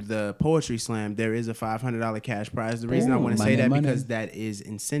reference to the poetry slam, there is a $500 cash prize. The reason I want to say that money. because that is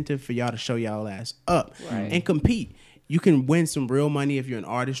incentive for y'all to show y'all ass up Right. and compete. You can win some real money if you're an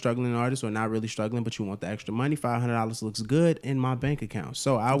artist, struggling artist, or not really struggling, but you want the extra money. $500 looks good in my bank account.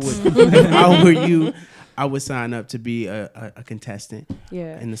 So I would, if I were you, I would sign up to be a contestant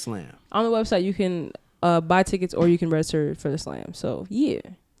Yeah. in the slam. On the website, you can buy tickets or you can register for the slam. So yeah,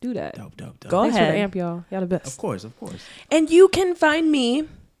 do that. Dope. Go Thanks for ahead. the amp, y'all. Y'all the best. Of course. And you can find me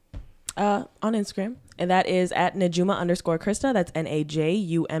on Instagram, and that is at Najuma_Krista. That's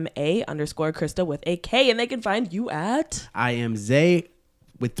NAJUMA_Krista with a K. And they can find you at. I am Zay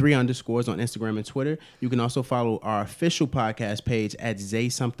with 3 underscores on Instagram and Twitter. You can also follow our official podcast page at Zay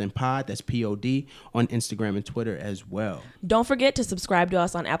Something Pod. That's POD on Instagram and Twitter as well. Don't forget to subscribe to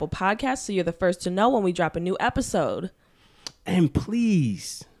us on Apple Podcasts so you're the first to know when we drop a new episode. And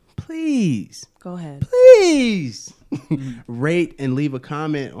please Go ahead. rate and leave a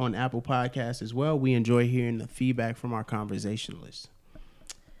comment on Apple Podcasts as well. We enjoy hearing the feedback from our conversationalists.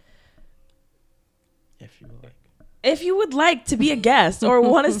 If you would like to be a guest or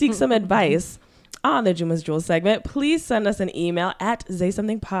want to seek some advice on the Juma's Jewels segment, please send us an email at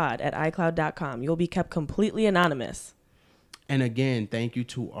zaysomethingpod@icloud.com. You'll be kept completely anonymous. And again, thank you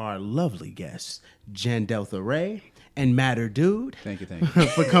to our lovely guests, Jandelta Ray and Matter Dude. Thank you.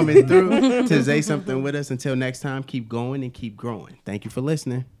 For coming through to say something with us. Until next time, keep going and keep growing. Thank you for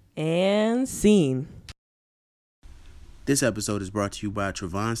listening. And scene. This episode is brought to you by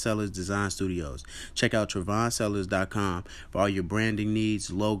Trevon Sellers Design Studios. Check out TrevonSellers.com for all your branding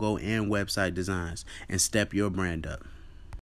needs, logo, and website designs, and step your brand up.